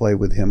tried to play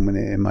with him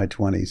in my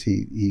 20s,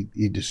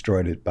 he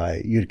destroyed it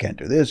by, you can't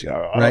do this.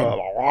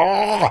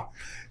 Right.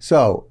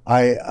 So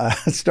I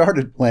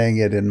started playing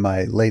it in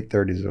my late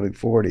 30s, early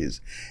 40s.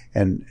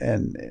 And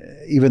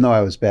even though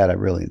I was bad, I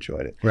really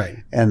enjoyed it. Right.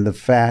 And the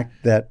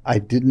fact that I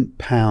didn't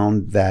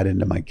pound that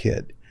into my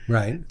kid.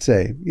 Right.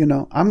 Say,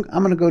 I'm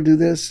going to go do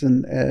this.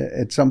 And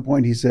at some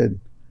point he said,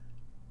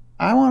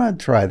 I want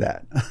to try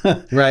that.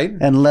 Right.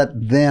 And let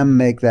them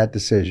make that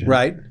decision.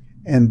 Right.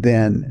 And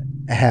then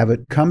have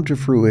it come to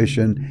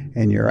fruition,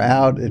 and you're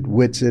out at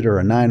Whitsett or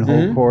a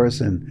 9-hole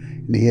course,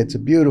 and he hits a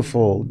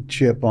beautiful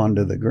chip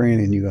onto the green,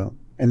 and you go,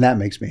 and that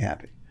makes me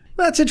happy.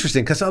 Well, that's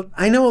interesting because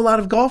I know a lot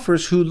of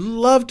golfers who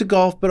love to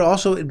golf, but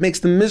also it makes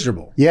them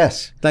miserable.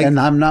 Yes, Like- and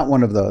I'm not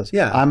one of those.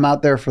 Yeah. I'm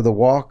out there for the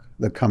walk,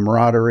 the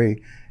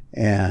camaraderie,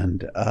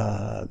 and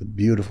the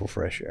beautiful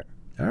fresh air.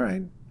 All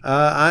right.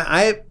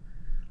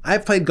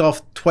 I've played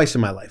golf twice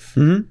in my life,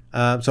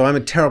 so I'm a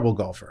terrible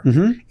golfer.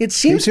 It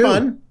seems too.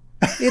 fun.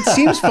 It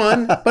seems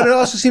fun, but it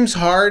also seems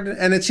hard,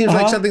 and it seems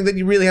like something that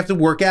you really have to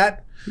work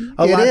at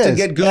a lot to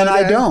get good and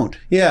at. I don't.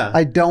 Yeah.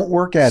 I don't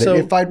work at So-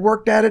 it. If I'd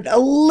worked at it a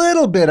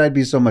little bit, I'd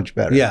be so much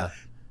better. Yeah.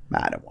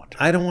 I don't want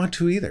to. I don't want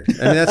to either. I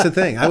mean, that's the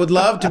thing. I would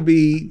love to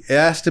be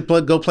asked to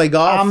go play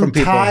golf I'm from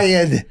people.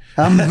 tired.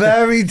 I'm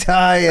very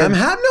tired. I'm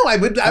happy. No, I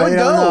would I go. don't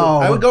know.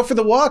 I would go for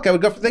the walk. I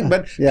would go for the thing.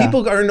 But Yeah.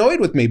 people are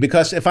annoyed with me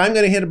because if I'm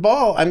going to hit a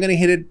ball, I'm going to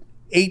hit it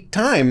 8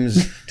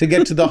 times to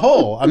get to the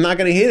hole. I'm not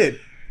going to hit it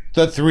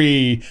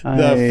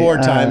the 4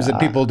 times that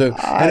people do.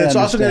 I And it's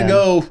also going to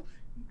understand. go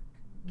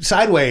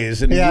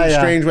sideways and Yeah, yeah.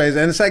 strange ways.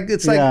 And it's like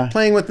Yeah.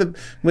 playing with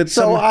So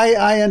someone.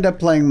 I end up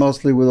playing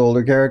mostly with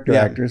older character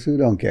Yeah. actors who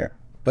don't care.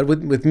 But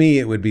with me,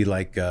 it would be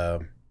like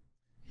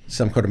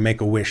some kind of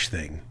Make-A-Wish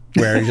thing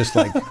where you're just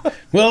like,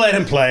 we'll let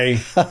him play.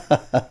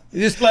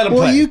 Just let him play.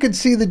 Well, you could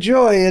see the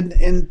joy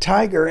in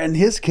Tiger and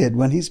his kid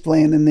when he's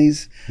playing in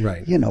these,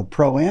 Right.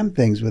 pro-am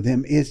things with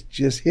him. It's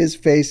just his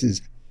face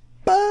is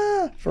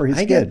for his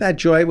I kid. get that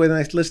joy when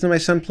I listen to my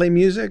son play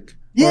music.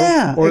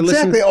 Yeah, or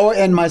exactly.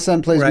 And my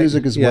son plays Right.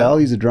 music as Yeah. well.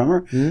 He's a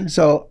drummer.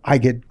 So I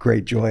get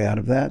great joy out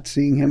of that,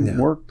 seeing him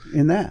work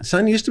in that.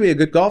 Son used to be a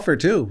good golfer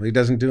too. He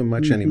doesn't do it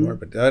much anymore.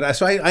 But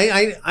so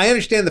I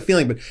understand the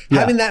feeling. But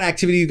having that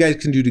activity you guys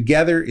can do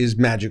together is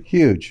magical.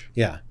 Huge.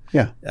 Yeah.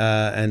 Yeah.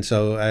 And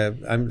so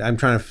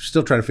I'm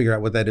still trying to figure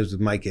out what that is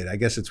with my kid. I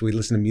guess it's we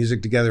listen to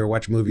music together or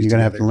watch movies You're going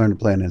to together. have to learn to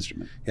play an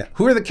instrument. Yeah.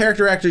 Who are the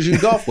character actors you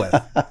golf with?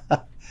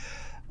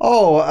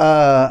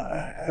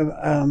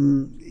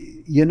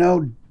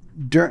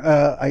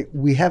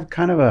 We have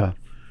kind of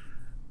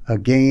a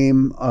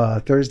game,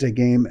 Thursday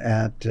game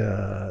at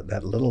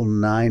that little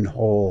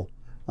 9-hole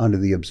under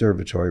the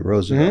observatory,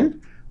 Roosevelt.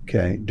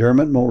 Okay,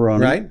 Dermot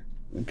Mulroney, Right.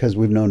 Because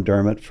we've known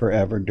Dermot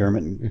forever.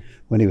 Dermot,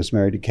 when he was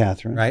married to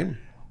Catherine, Right.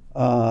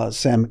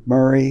 Sam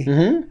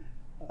McMurray.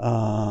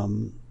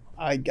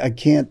 I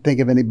can't think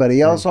of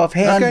anybody else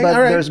offhand, Okay, but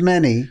all right. there's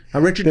many.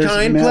 Richard There's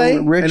Kind many- play?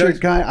 Richard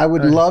Kind. I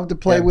would love to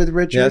play with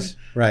Richard. Yes,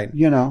 right.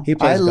 He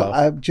plays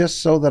golf.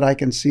 just so that I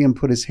can see him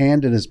put his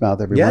hand in his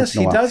mouth every Yes, once in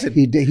a he while. does it.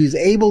 He's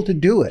able to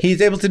do it.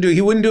 He's able to do it.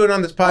 He wouldn't do it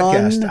on this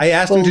podcast. I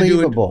asked him to do it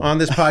Unbelievable. on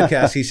this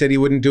podcast. He said he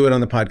wouldn't do it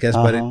on the podcast,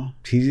 but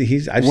I've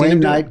seen Wayne him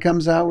do Knight it.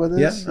 comes out with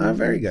us. Yeah,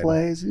 very He good.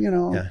 Plays,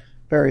 Yeah.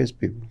 various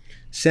people.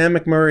 Sam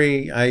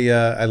McMurray,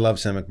 I love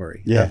Sam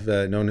McMurray. Yeah.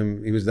 I've known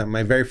him. He was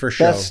my very first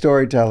show. Best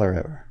storyteller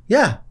ever.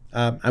 Yeah.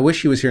 I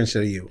wish he was here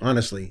instead of you,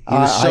 honestly. He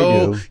was I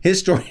so, do. his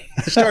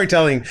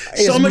storytelling, so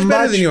It's much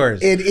better than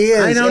yours. It is.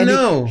 I don't and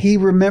know. He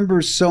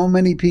remembers so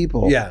many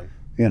people. Yeah.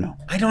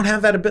 I don't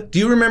have that ability. Do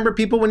you remember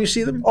people when you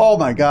see them? Oh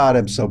my God,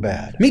 I'm so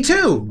bad. Me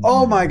too.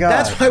 Oh my God.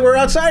 That's why we're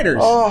outsiders.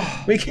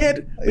 Oh. We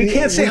can't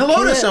say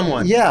hello to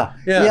someone. Yeah.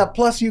 Yeah. Yeah.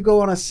 Plus you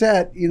go on a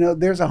set,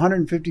 there's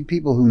 150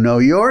 people who know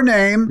your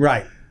name.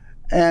 Right.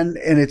 And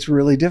it's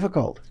really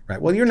difficult.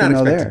 Right. Well, you're not know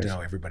expected theirs. to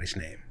know everybody's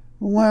name.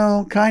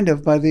 Well, kind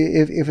of.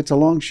 If it's a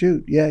long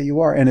shoot, yeah, you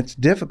are, and it's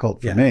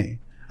difficult for me.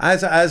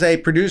 As a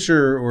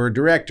producer or a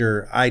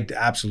director, I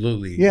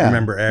absolutely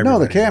remember everybody. No,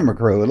 the camera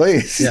crew at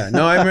least. Yeah,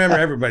 no, I remember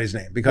everybody's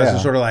name because Yeah.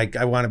 it's sort of like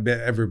I want to be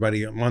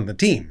everybody on the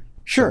team.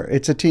 Sure,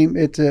 it's a team.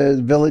 It's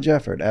a village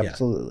effort.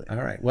 Absolutely.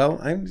 All right.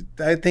 Well,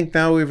 I think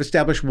now we've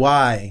established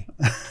why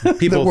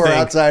people That we're think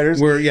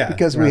outsiders.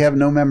 Because we have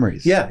no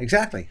memories. Yeah,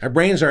 exactly. Our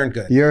brains aren't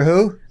good. You're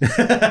who?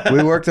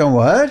 We worked on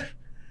what?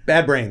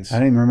 Bad brains. I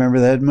didn't even remember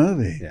that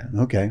movie. Yeah.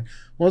 Okay.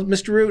 Well,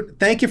 Mr. Root,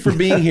 thank you for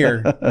being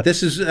here.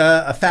 This is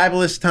a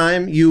fabulous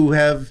time. You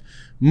have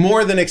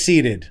more than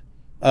exceeded.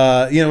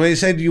 When you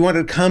said you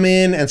wanted to come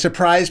in and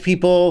surprise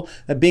people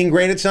at being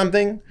great at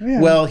something,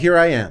 well, here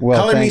I am. Well,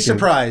 Color me thank you.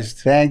 surprised.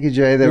 Thank you,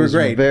 Jay. That You were was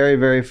great. very,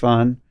 very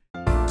fun.